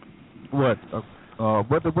 what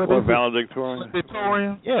valedictorian?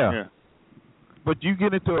 Valedictorian, yeah. But you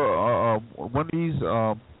get into one of these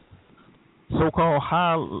so-called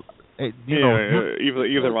high,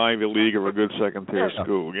 either Ivy League or a good second-tier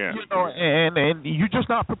school, and you're just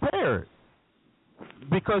not prepared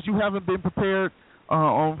because you haven't been prepared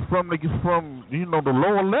from the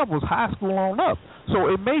lower levels, high school on up. So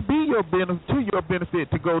it may be your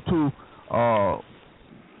benefit to go to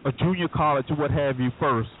a junior college or what have you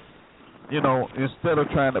first, instead of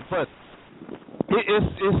trying to. But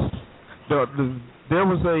it's there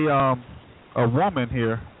was a woman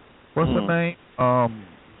here. What's her name?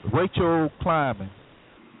 Rachel Kleiman.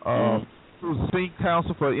 Who was the senior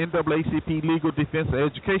counsel for NAACP Legal Defense and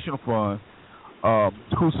Educational Fund,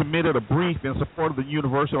 who submitted a brief in support of the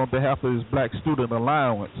university on behalf of his Black Student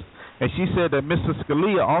Allowance. And she said that Mr.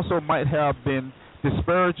 Scalia also might have been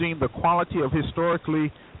disparaging the quality of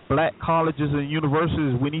historically black colleges and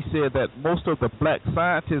universities when he said that most of the black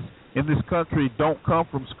scientists in this country don't come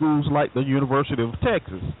from schools like the University of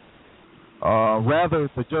Texas. Rather,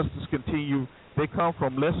 the justice continued, they come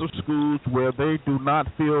from lesser schools where they do not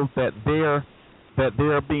feel that they're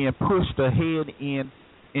being pushed ahead in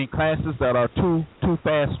classes that are too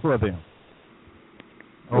fast for them.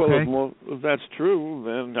 Okay? Well, if that's true,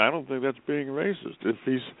 then I don't think that's being racist.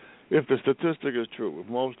 If the statistic is true, if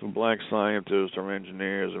most of black scientists or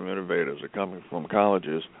engineers or innovators are coming from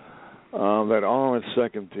colleges that aren't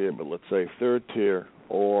second tier, but let's say third tier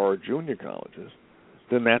or junior colleges,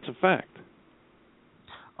 then that's a fact.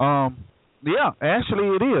 Yeah,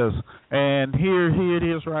 actually it is. And here it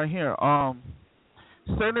is right here.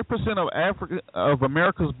 70% of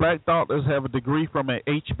America's black doctors have a degree from an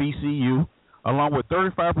HBCU, along with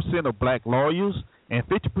 35% of black lawyers and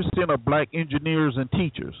 50% of black engineers and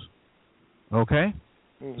teachers. Okay?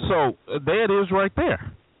 Mm-hmm. So there it is right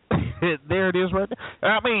there. There it is right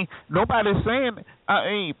there. I mean, nobody's saying,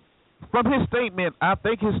 from his statement, I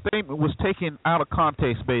think his statement was taken out of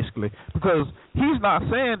context, basically, because he's not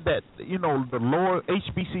saying that, the lower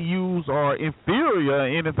HBCUs are inferior or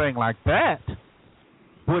anything like that.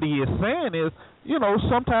 What he is saying is,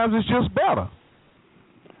 sometimes it's just better.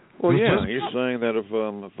 Well, he's saying that if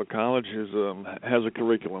a college has a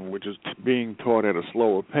curriculum which is being taught at a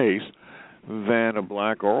slower pace than a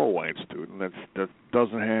black or a white student that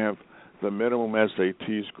doesn't have the minimum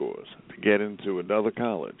SAT scores to get into another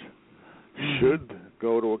college, should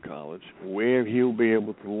go to a college where he'll be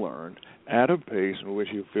able to learn at a pace in which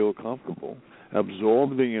he'll feel comfortable,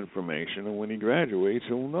 absorb the information, and when he graduates,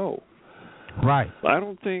 he'll know. Right. I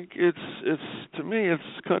don't think it's to me it's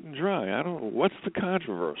cut and dry. What's the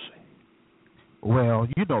controversy? Well,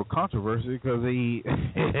 controversy because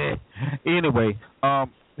anyway,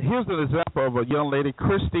 here's an example of a young lady,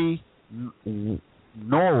 Christy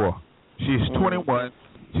Nora. She's 21.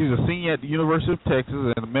 She's a senior at the University of Texas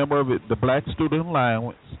and a member of the Black Student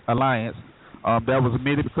Alliance. That was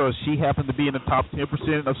admitted because she happened to be in the top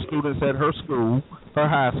 10% of students at her school, her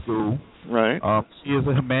high school. Right. She is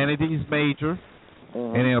a humanities major,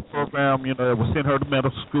 and in a program, that will send her to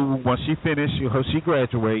medical school. Once she finished, she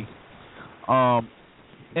graduates. And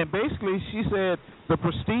basically, she said the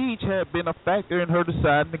prestige had been a factor in her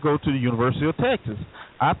deciding to go to the University of Texas.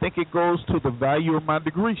 I think it goes to the value of my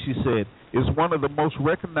degree, she said. It's one of the most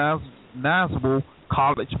recognizable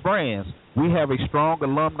college brands. We have a strong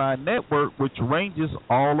alumni network which ranges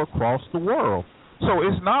all across the world. So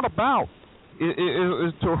it's not about,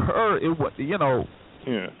 to her, it's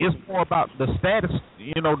more about the status,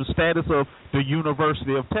 the status of the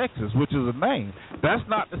University of Texas, which is a name. That's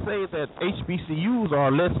not to say that HBCUs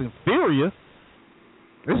are less inferior.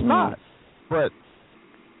 It's not. But,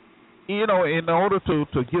 in order to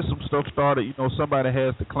get some stuff started, somebody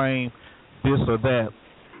has to claim this or that.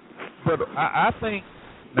 But I think,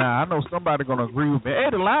 now I know somebody's going to agree with me. Hey,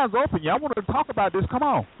 the line's open. Y'all want to talk about this? Come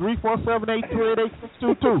on.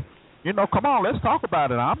 347-828-8622. Come on, let's talk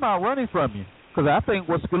about it. I'm not running from you. Because I think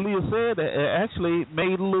what Scalia said actually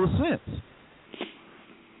made a little sense.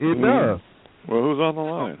 It does. Well, who's on the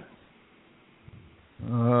line?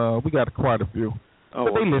 We got quite a few. Oh,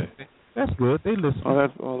 but they okay. listen. That's good. They listen. Oh,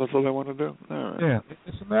 that's all they want to do? All right. Yeah.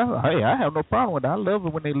 Hey, I have no problem with that. I love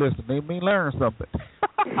it when they listen. They may learn something.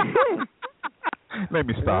 Let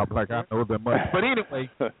me stop like I know that much. But anyway,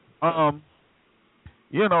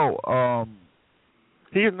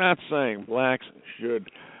 he's not saying blacks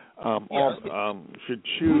should should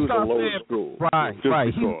choose a lower school. Right.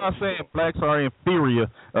 He's not saying blacks are inferior,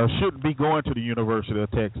 shouldn't be going to the University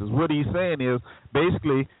of Texas. What he's saying is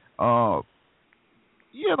basically,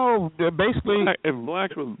 if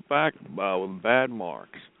blacks with bad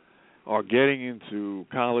marks are getting into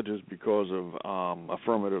colleges because of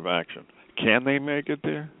affirmative action, can they make it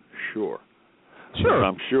there? Sure. But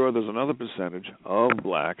I'm sure there's another percentage of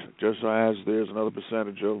blacks, just as there's another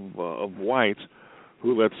percentage of whites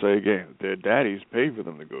who, let's say, again, their daddies pay for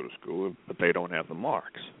them to go to school, but they don't have the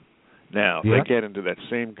marks. Now, if they get into that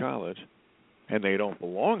same college and they don't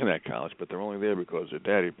belong in that college, but they're only there because their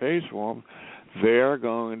daddy pays for them, they're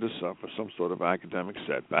going to suffer some sort of academic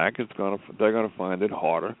setback. They're going to find it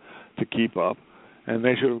harder to keep up, and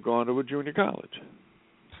they should have gone to a junior college.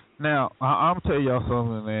 Now, I'm going to tell y'all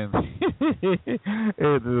something, and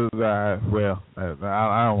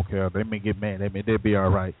I don't care. They may get mad at me. They'll be all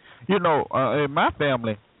right. In my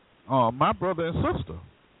family, my brother and sister,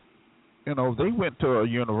 they went to a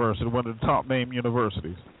university, one of the top name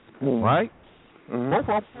universities, right? Mm-hmm. Both of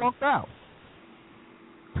them flunked out.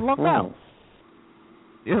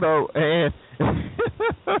 And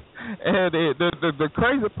and the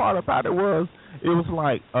crazy part about it was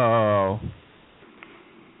like,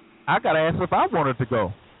 I got asked if I wanted to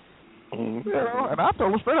go. And I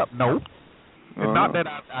told them straight up, no. And not that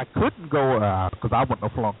I couldn't go because I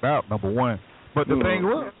wasn't flunked out, number one. But the thing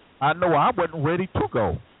was, I know I wasn't ready to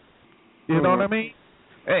go. You know what I mean?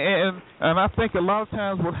 And I think a lot of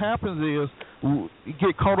times what happens is you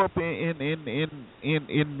get caught up in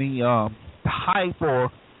the hype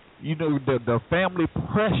or the family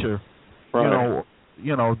pressure. Right.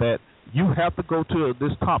 That you have to go to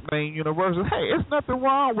this top name university. Hey, it's nothing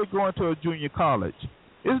wrong with going to a junior college.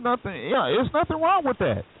 It's nothing wrong with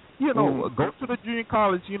that. Go to the junior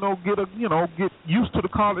college. Get used to the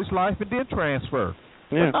college life and then transfer.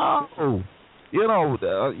 Yeah. No,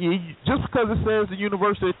 just because it says the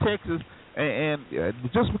University of Texas, and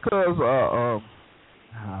just because oh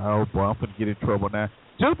boy, I'm gonna get in trouble now.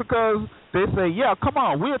 Just because they say, yeah, come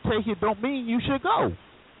on, we'll take you, don't mean you should go.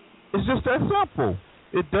 It's just that simple.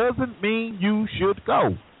 It doesn't mean you should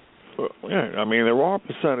go. Well, yeah, I mean, there are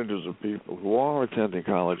percentages of people who are attending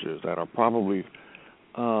colleges that are probably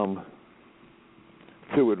too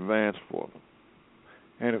advanced for them.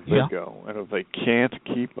 And if they go, and if they can't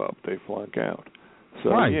keep up, they flunk out.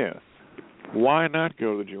 So, why not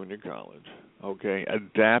go to junior college? Okay,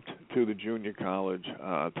 adapt to the junior college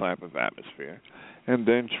type of atmosphere, and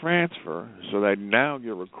then transfer so that now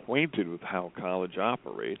you're acquainted with how college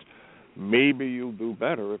operates. Maybe you'll do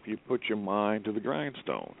better if you put your mind to the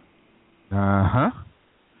grindstone. Yep.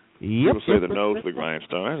 People say the nose to the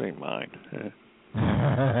grindstone. That ain't mine.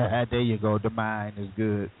 There you go. The mind is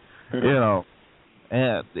good. But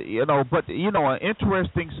an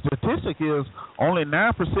interesting statistic is only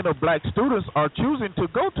 9% of black students are choosing to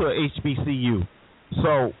go to a HBCU.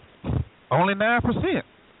 So only 9%.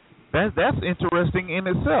 That's interesting in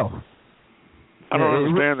itself. I don't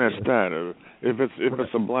understand that stat. If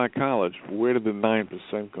it's a black college, where did the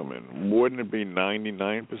 9% come in? Wouldn't it be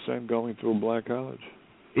 99% going to a black college?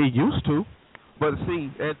 It used to, but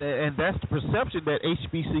see, and that's the perception that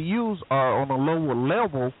HBCUs are on a lower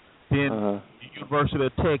level than the University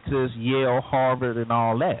of Texas, Yale, Harvard, and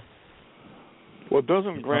all that. Well,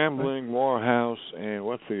 doesn't Grambling, Morehouse, and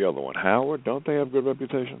what's the other one, Howard? Don't they have good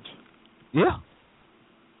reputations? Yeah.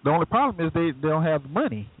 The only problem is they don't have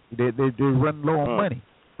money. They run low on money.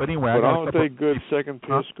 But anyway, but aren't they good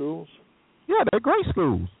second-tier schools? Yeah, they're great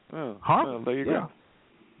schools. Oh, Harvard, well, there you go.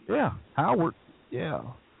 Yeah, Howard, yeah.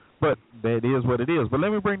 But that is what it is. But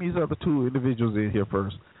let me bring these other two individuals in here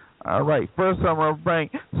first. All right, first I'm going to bring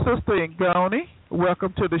Sister Ngoni.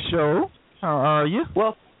 Welcome to the show. How are you?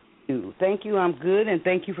 Well, thank you. I'm good, and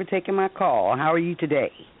thank you for taking my call. How are you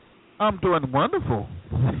today? I'm doing wonderful.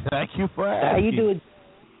 Thank you for asking. How you doing?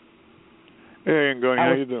 Hey, Ngoni,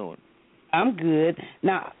 how you doing? I'm good.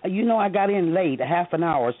 Now, I got in late, a half an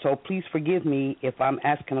hour, so please forgive me if I'm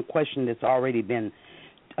asking a question that's already been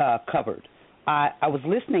covered. I was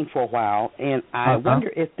listening for a while, and I wonder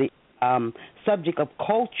if the subject of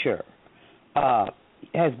culture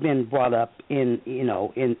has been brought up in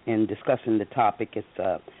discussing the topic. It's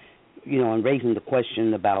and raising the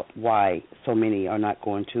question about why so many are not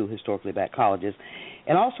going to historically black colleges.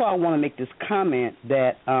 And also, I want to make this comment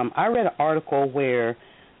that I read an article where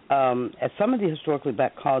at some of the historically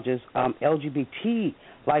black colleges, LGBT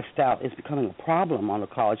lifestyle is becoming a problem on the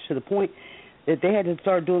college to the point that they had to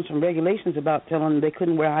start doing some regulations about telling them they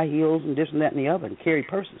couldn't wear high heels and this and that and the other and carry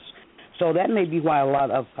purses. So that may be why a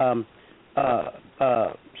lot of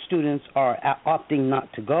students are opting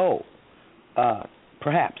not to go,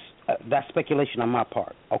 perhaps. that's speculation on my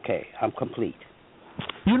part. Okay, I'm complete.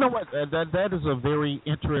 You know what? That is a very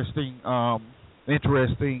interesting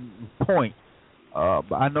point.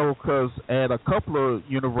 I know because at a couple of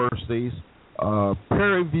universities,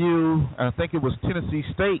 Prairie View, I think it was Tennessee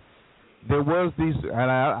State, there was these,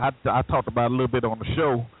 and I talked about it a little bit on the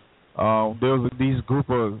show. There was these group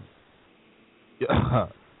of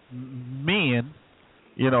men,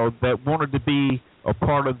 that wanted to be a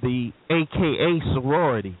part of the AKA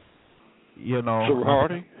sorority.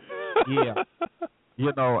 Sorority? Yeah.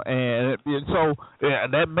 And so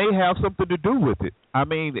that may have something to do with it. I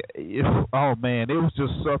mean, oh man, it was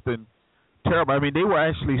just something terrible. I mean, they were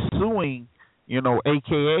actually suing,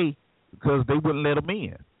 AKA because they wouldn't let them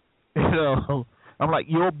in. I'm like,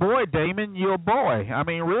 you're a boy, Damon. You're a boy. I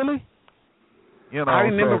mean, really? I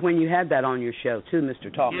remember when you had that on your show too,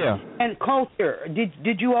 Mr. Talk. Yeah. And culture.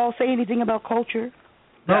 Did you all say anything about culture?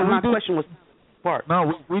 No, my question was part.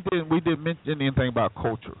 No, we didn't mention anything about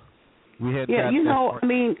culture. We had. Yeah, I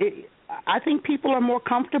mean, I think people are more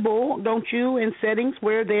comfortable, don't you, in settings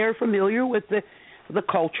where they're familiar with the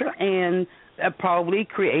culture, and that probably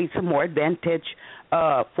creates a more advantage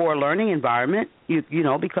for a learning environment.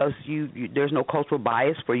 Because there's no cultural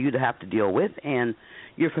bias for you to have to deal with, and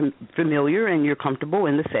you're familiar and you're comfortable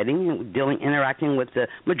in the setting and interacting with the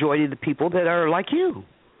majority of the people that are like you.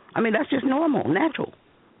 I mean, that's just normal, natural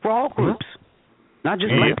for all groups, not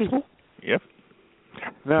just black people. Yep.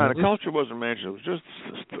 No, the culture wasn't mentioned. It was just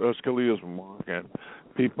Scalia's remark, and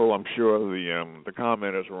people, I'm sure the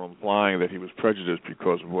commenters were implying that he was prejudiced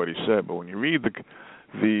because of what he said. But when you read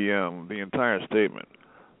the entire statement,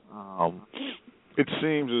 it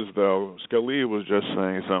seems as though Scalia was just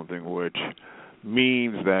saying something which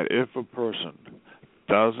means that if a person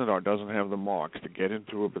doesn't have the marks to get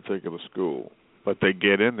into a particular school, but they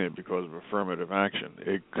get in there because of affirmative action,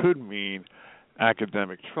 it could mean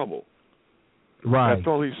academic trouble. Right. That's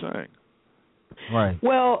all he's saying. Right.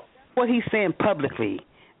 Well, what he's saying publicly,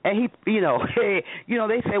 and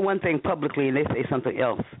they say one thing publicly and they say something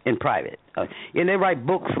else in private. And they write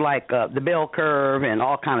books like The Bell Curve and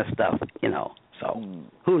all kind of stuff, So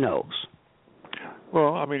who knows?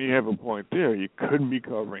 Well, I mean, you have a point there. He couldn't be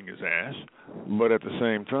covering his ass, but at the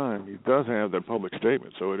same time, he does have the public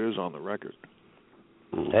statement, so it is on the record.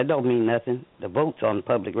 That don't mean nothing. The vote's on the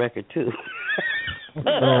public record, too.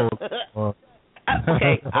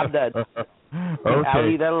 Okay, I'm done. Okay. I'll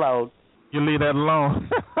leave that alone. You leave that alone.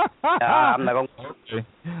 I'm not going to. Okay.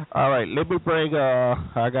 All right, let me bring,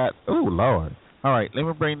 Lord. All right, let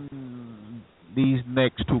me bring these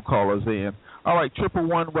next two callers in. All right,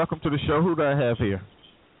 111, welcome to the show. Who do I have here?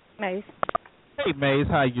 Maze. Hey, Maze,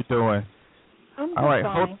 how you doing? I'm all right,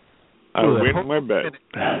 fine. I win my bet.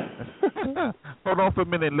 Hold on for a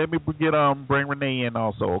minute. Let me bring Renee in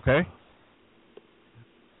also, okay?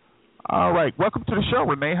 All right, welcome to the show,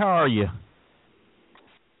 Renee. How are you?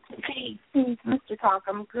 Hey, Mr. Talk,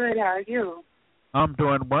 I'm good. How are you? I'm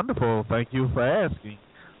doing wonderful. Thank you for asking.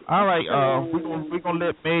 All right, we're gonna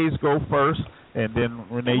let Maze go first, and then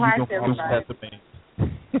Renee, you can follow after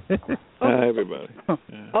Maze. Hi, everybody.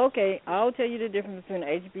 Okay, I'll tell you the difference between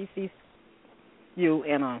HBCU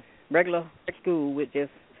and a regular school with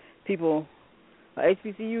just people.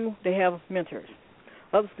 HBCU, they have mentors.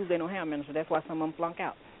 Other schools, they don't have mentors. That's why some of them flunk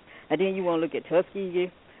out. And then you want to look at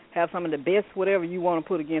Tuskegee, have some of the best whatever you want to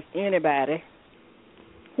put against anybody,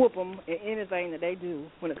 whoop them in anything that they do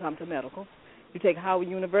when it comes to medical. You take Howard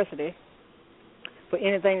University, for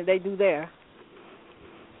anything that they do there,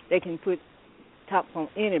 they can put tops on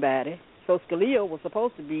anybody. So Scalia was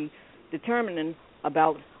supposed to be determining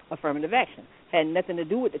about affirmative action. Had nothing to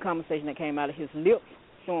do with the conversation that came out of his lips,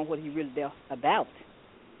 showing what he really dealt about.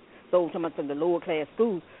 So some of the lower class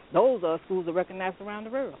schools, those are schools that are recognized around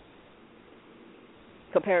the world.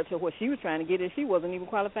 Compared to what she was trying to get in, she wasn't even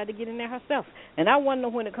qualified to get in there herself. And I wonder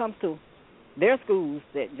when it comes to their schools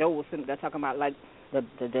that Joe was sitting there talking about, like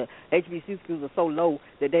the HBCU schools are so low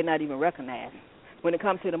that they're not even recognized. When it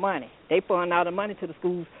comes to the money, they fund all the money to the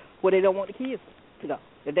schools where they don't want the kids to go.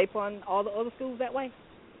 If they fund all the other schools that way,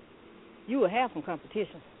 you will have some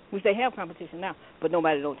competition, which they have competition now, but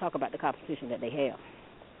nobody don't talk about the competition that they have.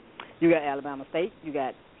 You got Alabama State, you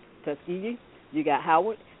got Tuskegee, you got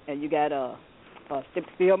Howard, and you got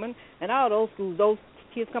Spelman, and all those schools, those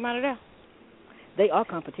kids come out of there. They are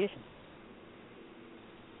competition.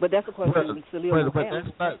 But that's a question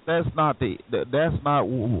that's not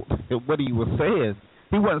what he was saying.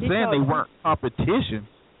 He wasn't saying they weren't competition.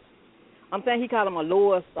 I'm saying he called them a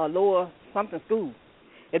lower something school.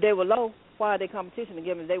 If they were low, why are they competition?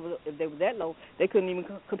 Again, if they were that low, they couldn't even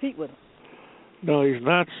compete with them. No, he's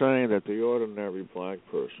not saying that the ordinary black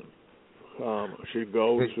person should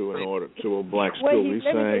go to in order to a black Well, school. let me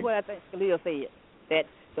say what I think Khalil said, that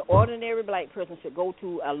the ordinary black person should go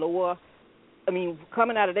to a lower,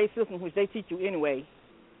 coming out of their system, which they teach you anyway.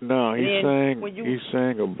 No, he's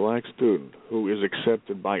saying a black student who is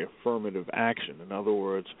accepted by affirmative action. In other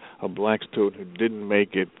words, a black student who didn't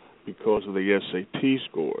make it because of the SAT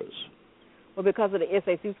scores. Well, because of the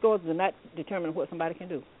SAT scores does not determine what somebody can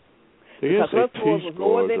do. The because SAT scores was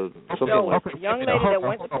lower than something the young lady that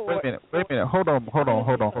went to court. Wait a minute.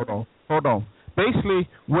 Hold on. Basically,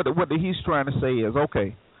 what he's trying to say is,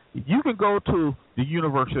 okay, you can go to the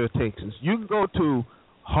University of Texas. You can go to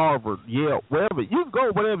Harvard, Yale, wherever. You can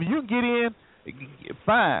go whatever. You can get in,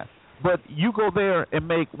 fine. But you go there and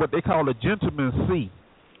make what they call a gentleman's C,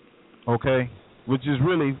 okay, which is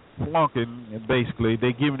really flunking, and basically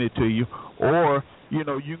they're giving it to you. Or, you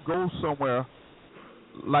can go somewhere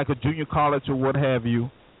like a junior college or what have you,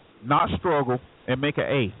 not struggle, and make an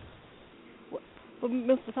A. Well,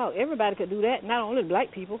 Mr. Talk, everybody could do that. Not only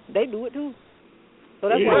black people, they do it too. So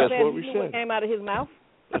that's what we said. What came out of his mouth.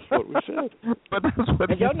 That's what we said. But that's what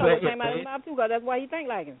he said. Y'all know what came out of his mouth too, because that's why he think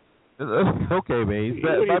like him. Okay, man.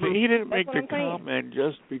 He didn't make the comment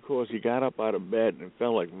just because he got up out of bed and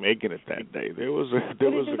felt like making it that day. There was a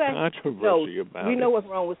controversy about it. You know what's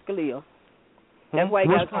wrong with Scalia. That's why he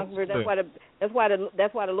got a controversy. That's why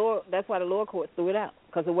the lower court threw it out,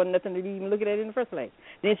 because there wasn't nothing to even look at it in the first place.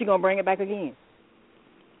 Then she's gonna bring it back again.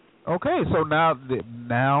 Okay, so now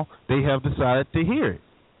they have decided to hear it.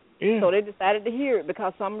 Yeah. So they decided to hear it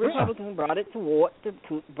because some Republicans brought it to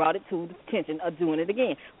the attention of doing it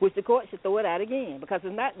again, which the court should throw it out again, because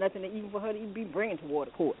it's not nothing even for her to even be bringing toward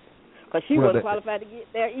the court, because she wasn't qualified to get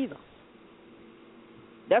there either.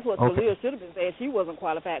 That's what Scalia should have been saying. She wasn't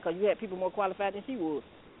qualified, because you had people more qualified than she was,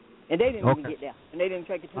 and they didn't even get there, and they didn't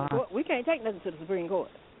take it to the court. We can't take nothing to the Supreme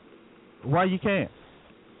Court. Why you can't?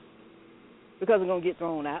 Because we're gonna get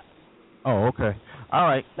thrown out. Oh, okay. All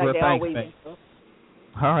right. Like well, they thanks, always Maze. do.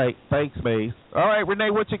 All right. Thanks, Maze. All right,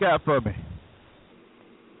 Renee, what you got for me?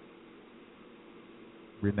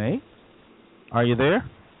 Renee, are you there?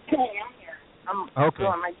 Hey, I'm here. I'm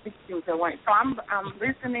doing my 16 to 1. So I'm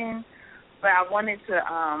listening, but I wanted to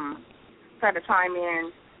try to chime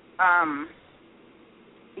in.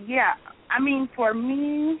 For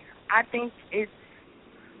me, I think it's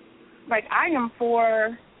like I am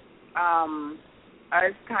for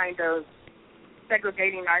us kind of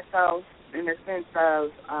segregating ourselves in the sense of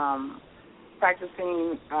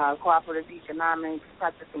practicing cooperative economics,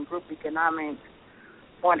 practicing group economics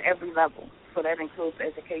on every level. So that includes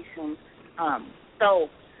education. So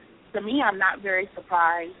to me, I'm not very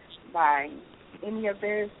surprised by any of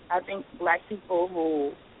this. I think black people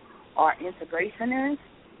who are integrationists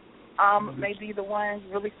may be the ones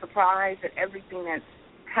really surprised at everything that's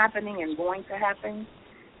happening and going to happen.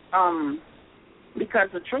 Because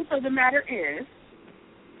the truth of the matter is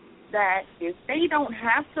that if they don't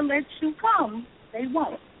have to let you come, they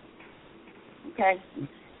won't. Okay?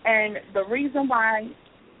 And the reason why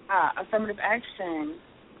affirmative action,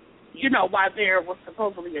 why there was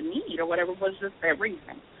supposedly a need or whatever, was just that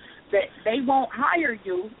reason. That they won't hire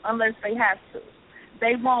you unless they have to.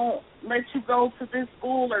 They won't let you go to this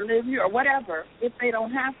school or live here or whatever if they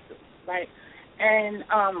don't have to, right? And,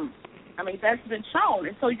 that's been shown.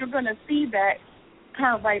 And so you're going to see that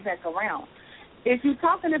kind of right back around. If you're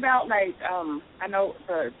talking about, I know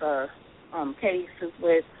the case is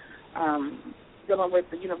with dealing with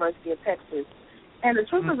the University of Texas, and the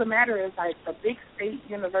truth of the matter is, the big state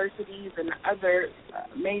universities and other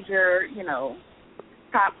major,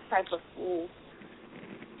 top type of schools,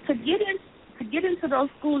 to get into those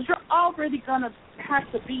schools, you're already going to have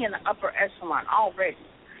to be in the upper echelon already.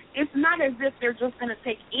 It's not as if they're just going to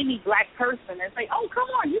take any black person and say, oh, come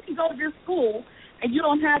on, you can go to this school, and you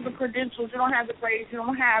don't have the credentials, you don't have the grades, you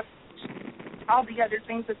don't have all the other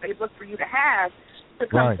things that they look for you to have to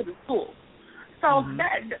come to the school. So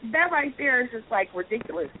that right there is just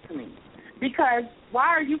ridiculous to me. Because why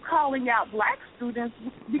are you calling out black students?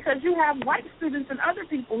 Because you have white students and other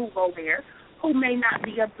people who go there who may not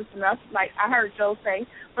be up to snuff, like I heard Joe say,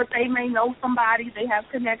 but they may know somebody, they have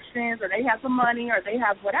connections, or they have some money, or they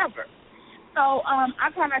have whatever. So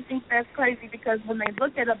I kind of think that's crazy, because when they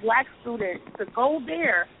look at a black student to go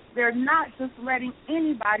there, they're not just letting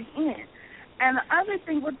anybody in. And the other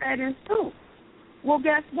thing with that is, too, well,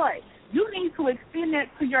 guess what? You need to extend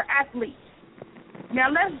that to your athletes.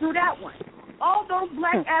 Now, let's do that one. All those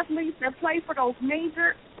black athletes that play for those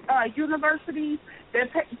major universities,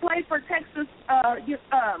 that play for Texas,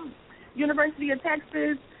 University of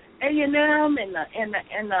Texas, A&M, and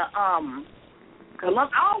the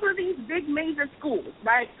all of these big major schools,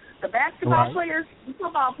 right? The basketball players, the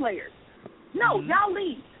football players. No, y'all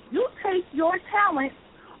leave. You take your talent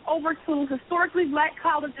over to historically black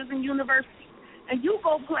colleges and universities, and you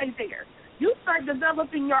go play there. You start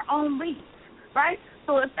developing your own leagues, right?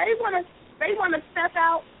 So if they want to step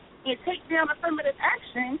out and take down affirmative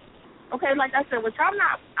action, okay, like I said, which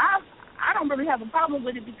I don't really have a problem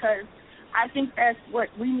with it, because I think that's what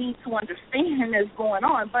we need to understand is going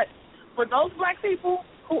on. But for those black people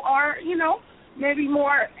who are, maybe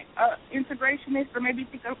more integrationist or maybe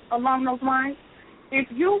think along those lines, if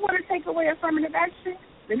you want to take away affirmative action,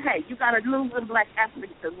 then, hey, you got to lose the black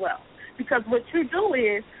athletes as well. Because what you do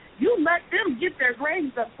is you let them get their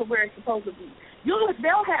grades up to where it's supposed to be.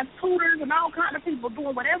 They'll have tutors and all kinds of people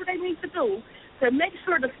doing whatever they need to do to make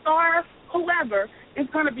sure the star, whoever, is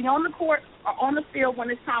going to be on the court or on the field when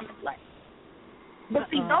it's time to play. But,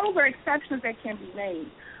 see, those are exceptions that can be made,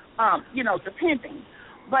 depending.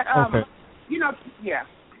 But, yeah.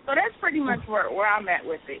 So that's pretty much where I'm at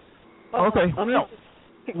with it. Okay.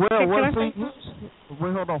 Wait,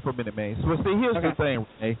 hold on for a minute, man. So, see, here's the thing,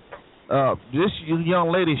 Renee. This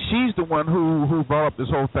young lady, she's the one who brought up this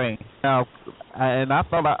whole thing. Now, and I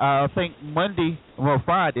think last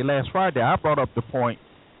Friday, I brought up the point,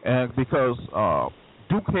 and because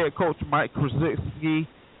Duke head coach Mike Krzyzewski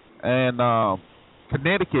and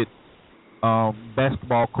Connecticut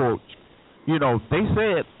basketball coach, they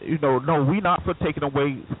said, no, we're not for taking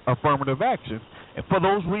away affirmative action. And for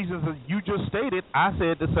those reasons that you just stated, I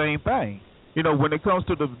said the same thing. When it comes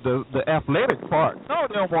to the athletic part, no,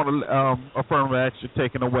 they don't want affirmative action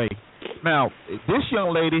taken away. Now, this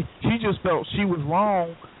young lady, she just felt she was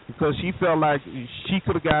wrong because she felt like she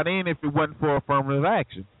could have got in if it wasn't for affirmative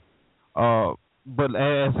action. But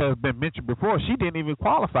as has been mentioned before, she didn't even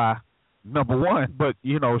qualify, number one. But,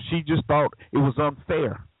 she just thought it was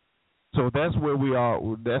unfair. So that's where we are.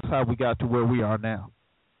 That's how we got to where we are now.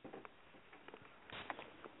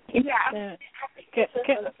 Yeah. Can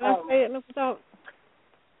I say it, Mr. Talk?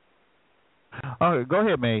 Okay, go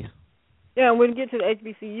ahead, Maze. Yeah, and when you get to the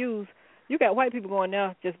HBCUs, you got white people going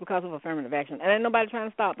there just because of affirmative action. And ain't nobody trying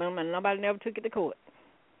to stop them, and nobody never took it to court.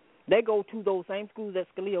 They go to those same schools that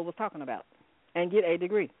Scalia was talking about and get a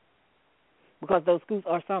degree because those schools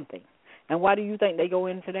are something. And why do you think they go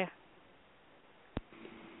into there?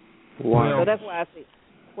 Why? So that's why I say,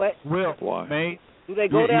 what? Well, why? Maze? Do they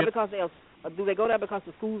go there because do they go there because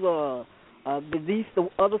the schools are beneath the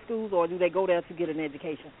other schools, or do they go there to get an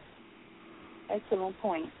education? Excellent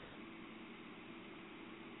point.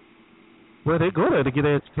 Well, they go there to get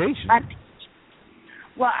an education.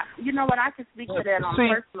 Well, you know what? I can speak to that on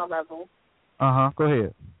a personal level. Go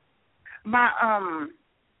ahead. My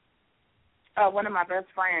one of my best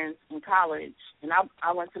friends in college, and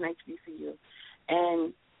I went to an HBCU,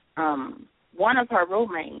 and one of her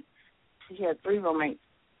roommates, she had 3 roommates.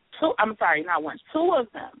 Two of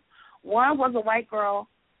them. One was a white girl,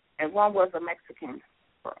 and one was a Mexican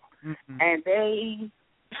girl, and they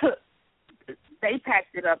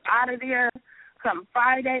packed it up out of there. Come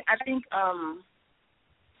Friday, I think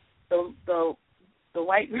the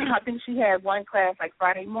white girl, I think she had one class like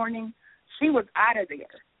Friday morning. She was out of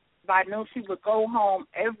there. By noon, she would go home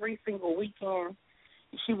every single weekend.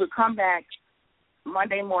 She would come back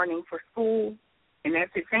Monday morning for school, and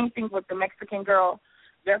that's the same thing with the Mexican girl.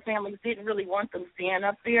 Their families didn't really want them staying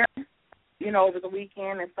up there, over the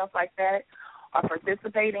weekend and stuff like that, or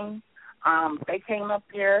participating. They came up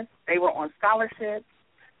there. They were on scholarships.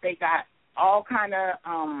 They got all kind of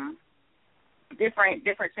different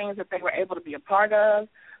things that they were able to be a part of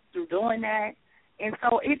through doing that. And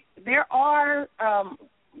so there are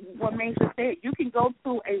what Maisha said. You can go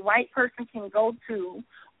to a white person can go to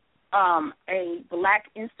a black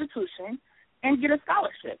institution and get a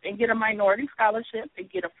scholarship, and get a minority scholarship,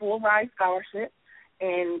 and get a full ride scholarship,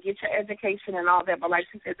 and get your education and all that. But like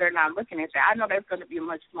she said, they're not looking at that. I know that's going to be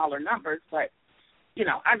much smaller numbers, but,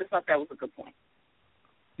 I just thought that was a good point.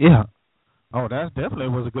 Yeah. Oh, that definitely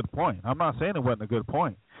was a good point. I'm not saying it wasn't a good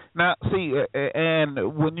point. Now, see,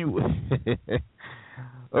 and when you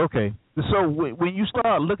okay, so when you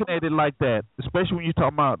start looking at it like that, especially when you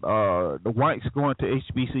talk about the whites going to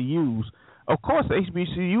HBCUs, of course the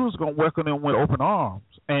HBCUs going to welcome them with open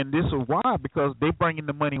arms, and this is why, because they're bringing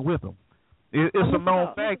the money with them. It's a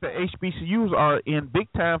known fact that HBCUs are in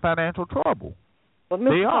big time financial trouble. Well,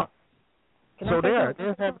 they are. So they're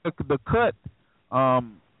having to cut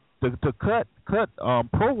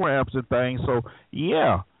programs and things. So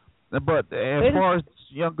yeah, but as far as this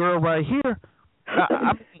young girl right here,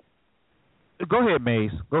 I mean, go ahead,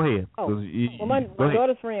 Maze. Go ahead. Well, my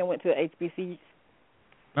daughter's friend went to HBC.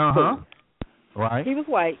 Right. He was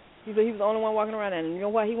white. He was the only one walking around, and you know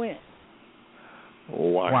why he went?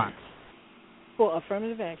 Why? For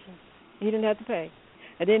affirmative action. He didn't have to pay.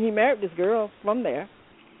 And then he married this girl from there.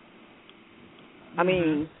 I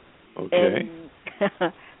mean, okay.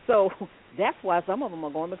 And so that's why some of them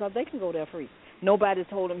are going, because they can go there free. Nobody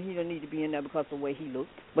told him he didn't need to be in there because of the way he looked.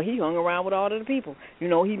 But he hung around with all of the people. You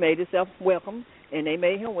know, he made himself welcome, and they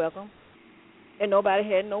made him welcome. And nobody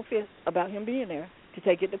had no fist about him being there to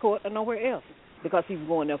take it to court or nowhere else because he was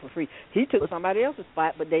going there for free. He took somebody else's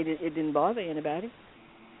spot, but it didn't bother anybody.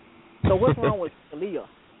 So what's wrong with Scalia?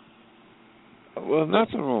 Well,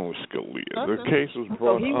 nothing wrong with Scalia. The case was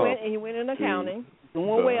brought up. So he went in accounting,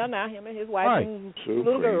 doing well now, him and his wife and Supreme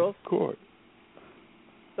little girls. Court.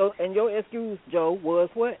 So, and your excuse, Joe, was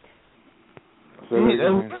what? It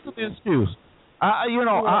wasn't an excuse.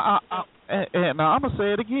 And I'm gonna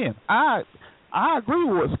say it again. I agree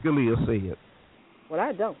with what Scalia said. Well,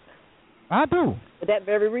 I don't. I do. For that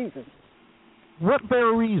very reason. What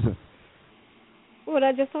very reason? What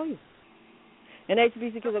I just told you. And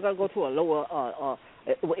HBC kids are going to go to a lower,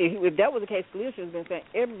 if that was the case, Scalia should have been saying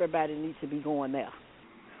everybody needs to be going there.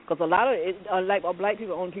 Because a lot of black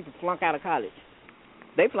people, only people flunk out of college.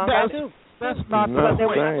 They flunk out too. That's not he's the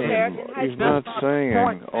point. He's not saying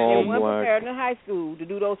all black. They weren't black. prepared in high school to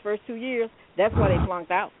do those first 2 years. That's why they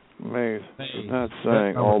flunked out. Maze, he's not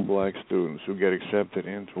saying all black students who get accepted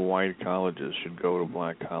into white colleges should go to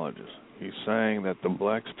black colleges. He's saying that the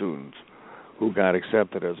black students who got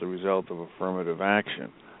accepted as a result of affirmative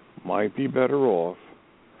action might be better off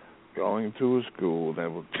going to a school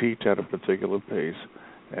that will teach at a particular pace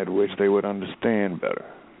at which they would understand better.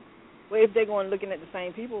 Well, if they're going looking at the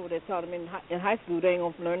same people that taught them in high school, they ain't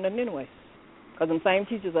going to learn nothing anyway. Because them same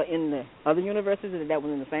teachers are in the other universities that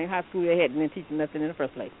was in the same high school they had and didn't teach them nothing in the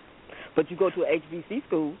first place. But you go to an HBC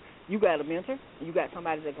school, you got a mentor, you got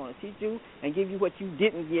somebody that's going to teach you and give you what you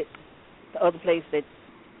didn't get the other place that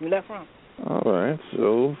you left from. All right,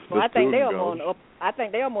 so I think they are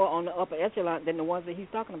more on the upper echelon than the ones that he's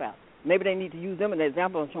talking about. Maybe they need to use them as an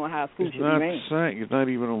example of showing how a school should be ran. He's not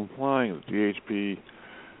even implying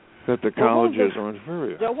that the colleges are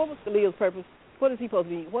inferior. Joe, what was Scalia's purpose? What was he supposed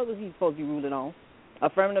to be ruling on?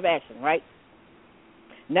 Affirmative action, right?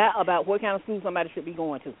 Not about what kind of school somebody should be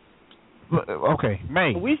going to. Okay,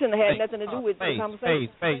 Maze. We shouldn't have had nothing to do with the conversation.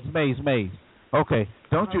 Maze. Okay,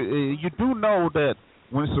 don't you do know that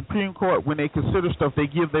when the Supreme Court, when they consider stuff, they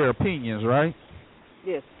give their opinions, right?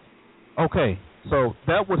 Yes. Okay, so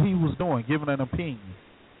that's what he was doing, giving an opinion.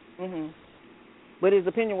 Mhm. But his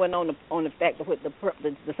opinion wasn't on the fact of what the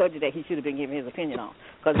subject that he should have been giving his opinion on,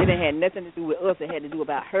 because it didn't have nothing to do with us. It had to do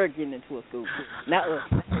about her getting into a school, not us,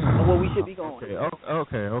 or where we should be going.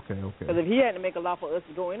 Okay. Because if he had to make a law for us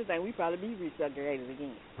to go anything, we'd probably be resegregated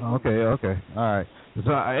again. Okay. All right.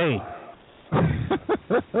 So, hey.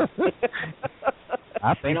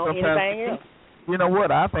 I think anything else. You know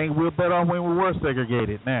what? I think we're better off when we were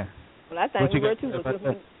segregated now. Well, I think we were too.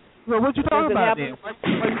 Well, what you talking about then?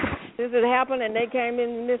 Since it happened and they came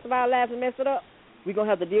in the midst of our lives and messed it up, we're going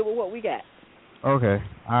to have to deal with what we got. Okay.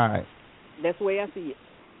 All right. That's the way I see it.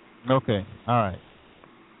 Okay. All right.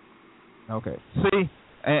 Okay. See,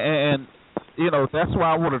 and that's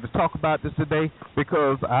why I wanted to talk about this today,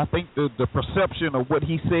 because I think the perception of what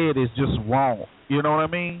he said is just wrong. You know what I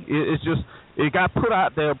mean? It's just, it got put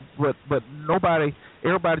out there, but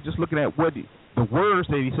everybody just looking at what the words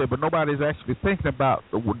that he said, but nobody's actually thinking about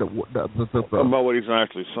about what he's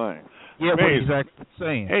actually saying. Yeah, Maze, what he's actually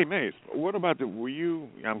saying. Hey, Maze, what about were you,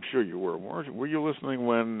 I'm sure you were, weren't you? Were you listening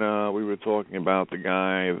when we were talking about the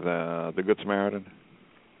guy, the Good Samaritan?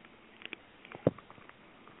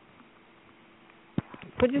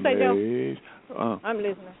 What'd you say, Joe? I'm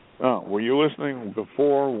listening. Were you listening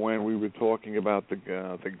before when we were talking about the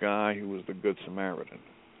guy who was the Good Samaritan?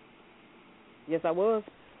 Yes, I was.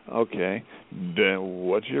 Okay. Then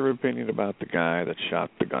what's your opinion about the guy that shot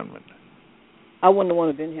the gunman? I wouldn't have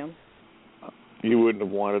wanted to been him. You wouldn't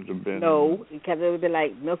have wanted to been... No, because it would be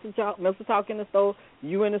like Mr. Talk in the store,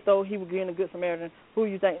 you in the store, he would be in the Good Samaritan. Who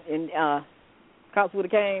you think? And cops would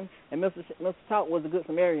have came, and Mr. Talk was the Good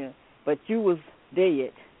Samaritan, but you was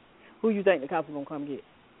dead. Who you think the cops were going to come get?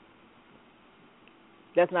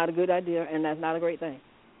 That's not a good idea, and that's not a great thing.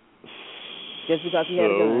 Just because he had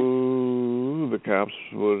a gun. The cops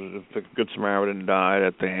if the Good Samaritan died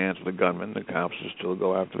at the hands of the gunman, the cops would still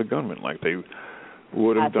go after the gunman like they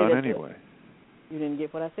would have done anyway. You didn't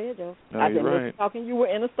get what I said, Joe. No, I said, you're right. Talking, you were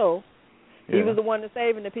in the store. Yeah. He was the one that's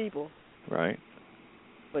saving the people. Right.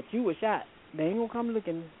 But you were shot. They ain't going to come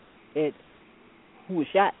looking at who was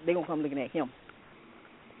shot. They're going to come looking at him.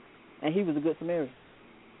 And he was a Good Samaritan.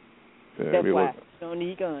 That's why you don't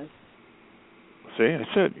need guns. See, I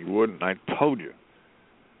said you wouldn't. I told you.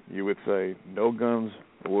 you would say no guns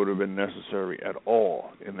would have been necessary at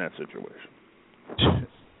all in that situation.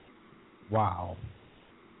 Wow.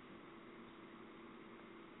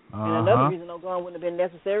 And another reason no gun wouldn't have been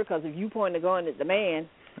necessary, because if you point the gun at the man,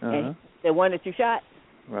 and the one that you shot,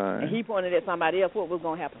 and he pointed at somebody else, what was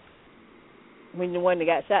going to happen? When the one that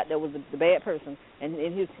got shot, that was the bad person, and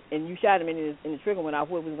you shot him, and the trigger went off,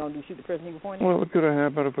 what was he going to do, shoot the person he was pointing at? Well, it could have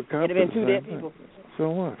happened if a cop. It'd have been two dead people. So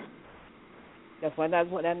what? That's why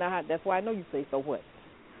I know you say so what.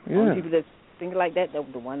 Yeah. Only people that think like that, they're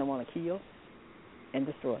the one that want to kill and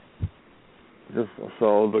destroy.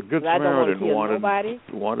 So the Good Samaritan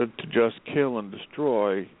wanted to just kill and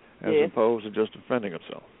destroy as Yes. opposed to just defending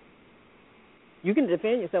himself. You can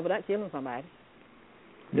defend yourself without killing somebody.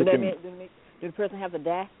 Does the person have to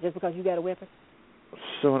die just because you got a weapon?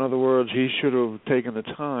 So in other words, he should have taken the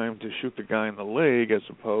time to shoot the guy in the leg as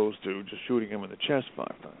opposed to just shooting him in the chest 5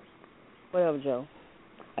 times. Whatever, Joe.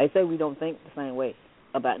 I say we don't think the same way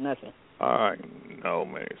about nothing. I know,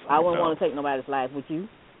 Mace. I wouldn't want to take nobody's life with you.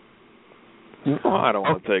 No, I don't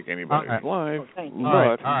want to take anybody's life.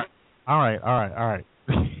 All right.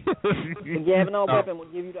 If you have no weapon,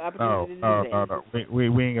 we'll give you the opportunity to do that. No.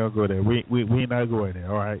 We ain't gonna go there. We not going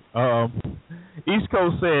there. All right. East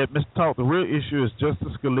Coast said, Mr. Talk, the real issue is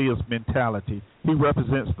Justice Scalia's mentality. He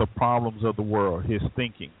represents the problems of the world, his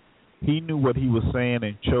thinking. He knew what he was saying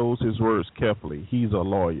and chose his words carefully. He's a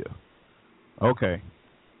lawyer. Okay.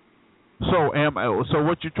 So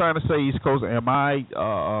what you're trying to say, East Coast? Am I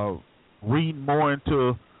reading more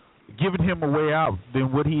into giving him a way out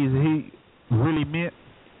than what he really meant?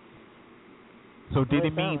 So did he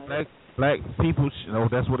mean black people?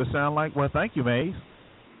 That's what it sounded like. Well, thank you, Maze.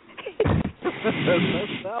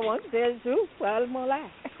 I want to tell the truth. Well, it's more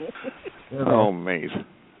lie. Oh, Maze.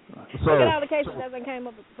 Look at all the cases that came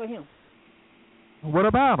up for him. What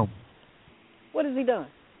about him? What has he done?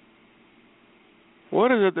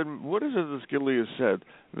 What is it that Scalia said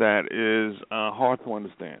that is hard to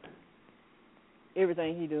understand?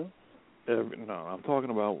 Everything he do. No, I'm talking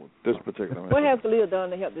about this particular. What has Scalia done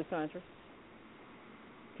to help this country?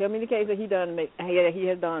 Tell me the case that he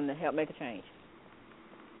has done to help make a change.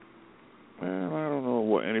 Well, I don't know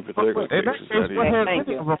what any particular cases that he what has Thank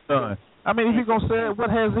any you. of them done? I mean, if you're going to say it, what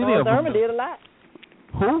has any of them Thurman done? did a lot.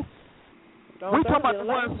 Who? We talking about the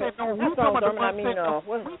one saying no. We talking about the one saying no.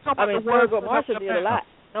 Thurgood Marshall did a lot.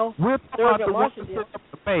 No, we're talking about the one Marshall sitting up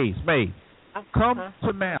the Maze. Come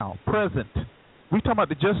to now, present. We talking about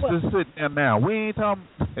the justice sitting there now. We ain't talking.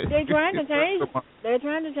 They're trying to change. They're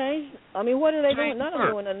trying to change. I mean, what are they doing? None of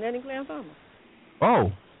them doing nothing. They're declaring something.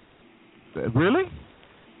 Oh, really?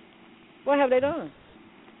 What have they done?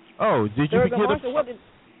 Oh, did you forget Marshall,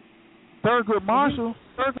 Thurgood Marshall?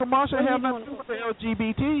 Thurgood Marshall had nothing to do with the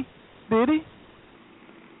LGBT, did he?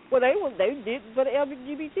 Well, they did for the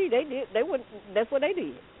LGBT. They did. They wouldn't. That's what they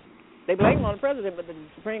did. They blamed on the president, but the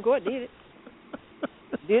Supreme Court did it,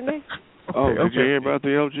 didn't they? Oh, did you hear about the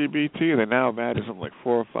LGBT? They now have added something like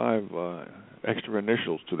 4 or 5 extra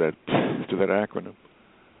initials to that acronym.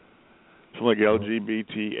 Something like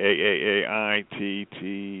LGBT, AAAI, TT,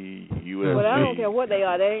 USB. Well, I don't care what they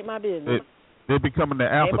are. They ain't my business. They're becoming the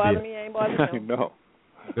alphabet. Ain't bothering me. I know.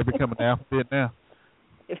 They're becoming the alphabet now.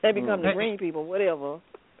 If they become the green people, whatever.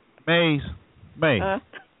 Maze.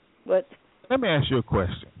 What? Let me ask you a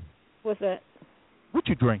question. What's that? What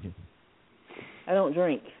you drinking? I don't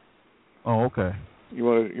drink. Oh, okay. You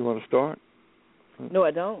want to start? No,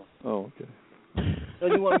 I don't. Oh, okay. So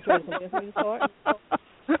you want to try to convince me to start?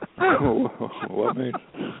 What, mate?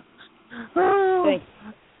 Thanks.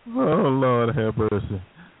 Oh, Lord have mercy.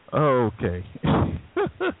 Okay.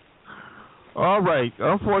 All right.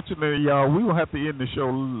 Unfortunately, y'all, we will have to end the show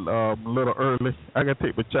a little early. I got to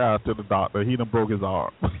take my child to the doctor. He done broke his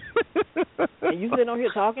arm. And you sitting on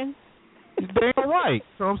here talking? Damn right.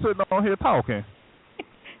 So I'm sitting on here talking.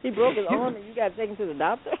 He broke his arm and you got to take him to the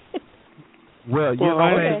doctor? Well, you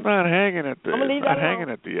know, it's not hanging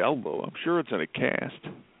at the elbow. I'm sure it's in a cast.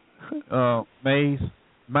 Maze,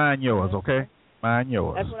 mind yours, okay? Mind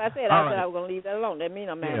yours. That's what I said. I said I was going to leave that alone. That means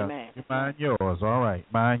I'm mad. Mind yours. All right.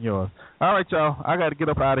 Mind yours. All right, y'all. I got to get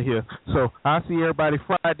up out of here. So I'll see everybody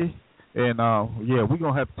Friday. And, we're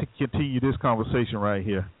going to have to continue this conversation right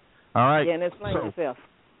here. All right? Yeah, and explain yourself.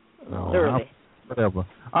 Thoroughly. Whatever.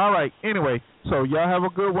 All right. Anyway, so y'all have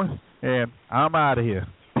a good one. And I'm out of here.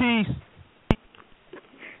 Peace.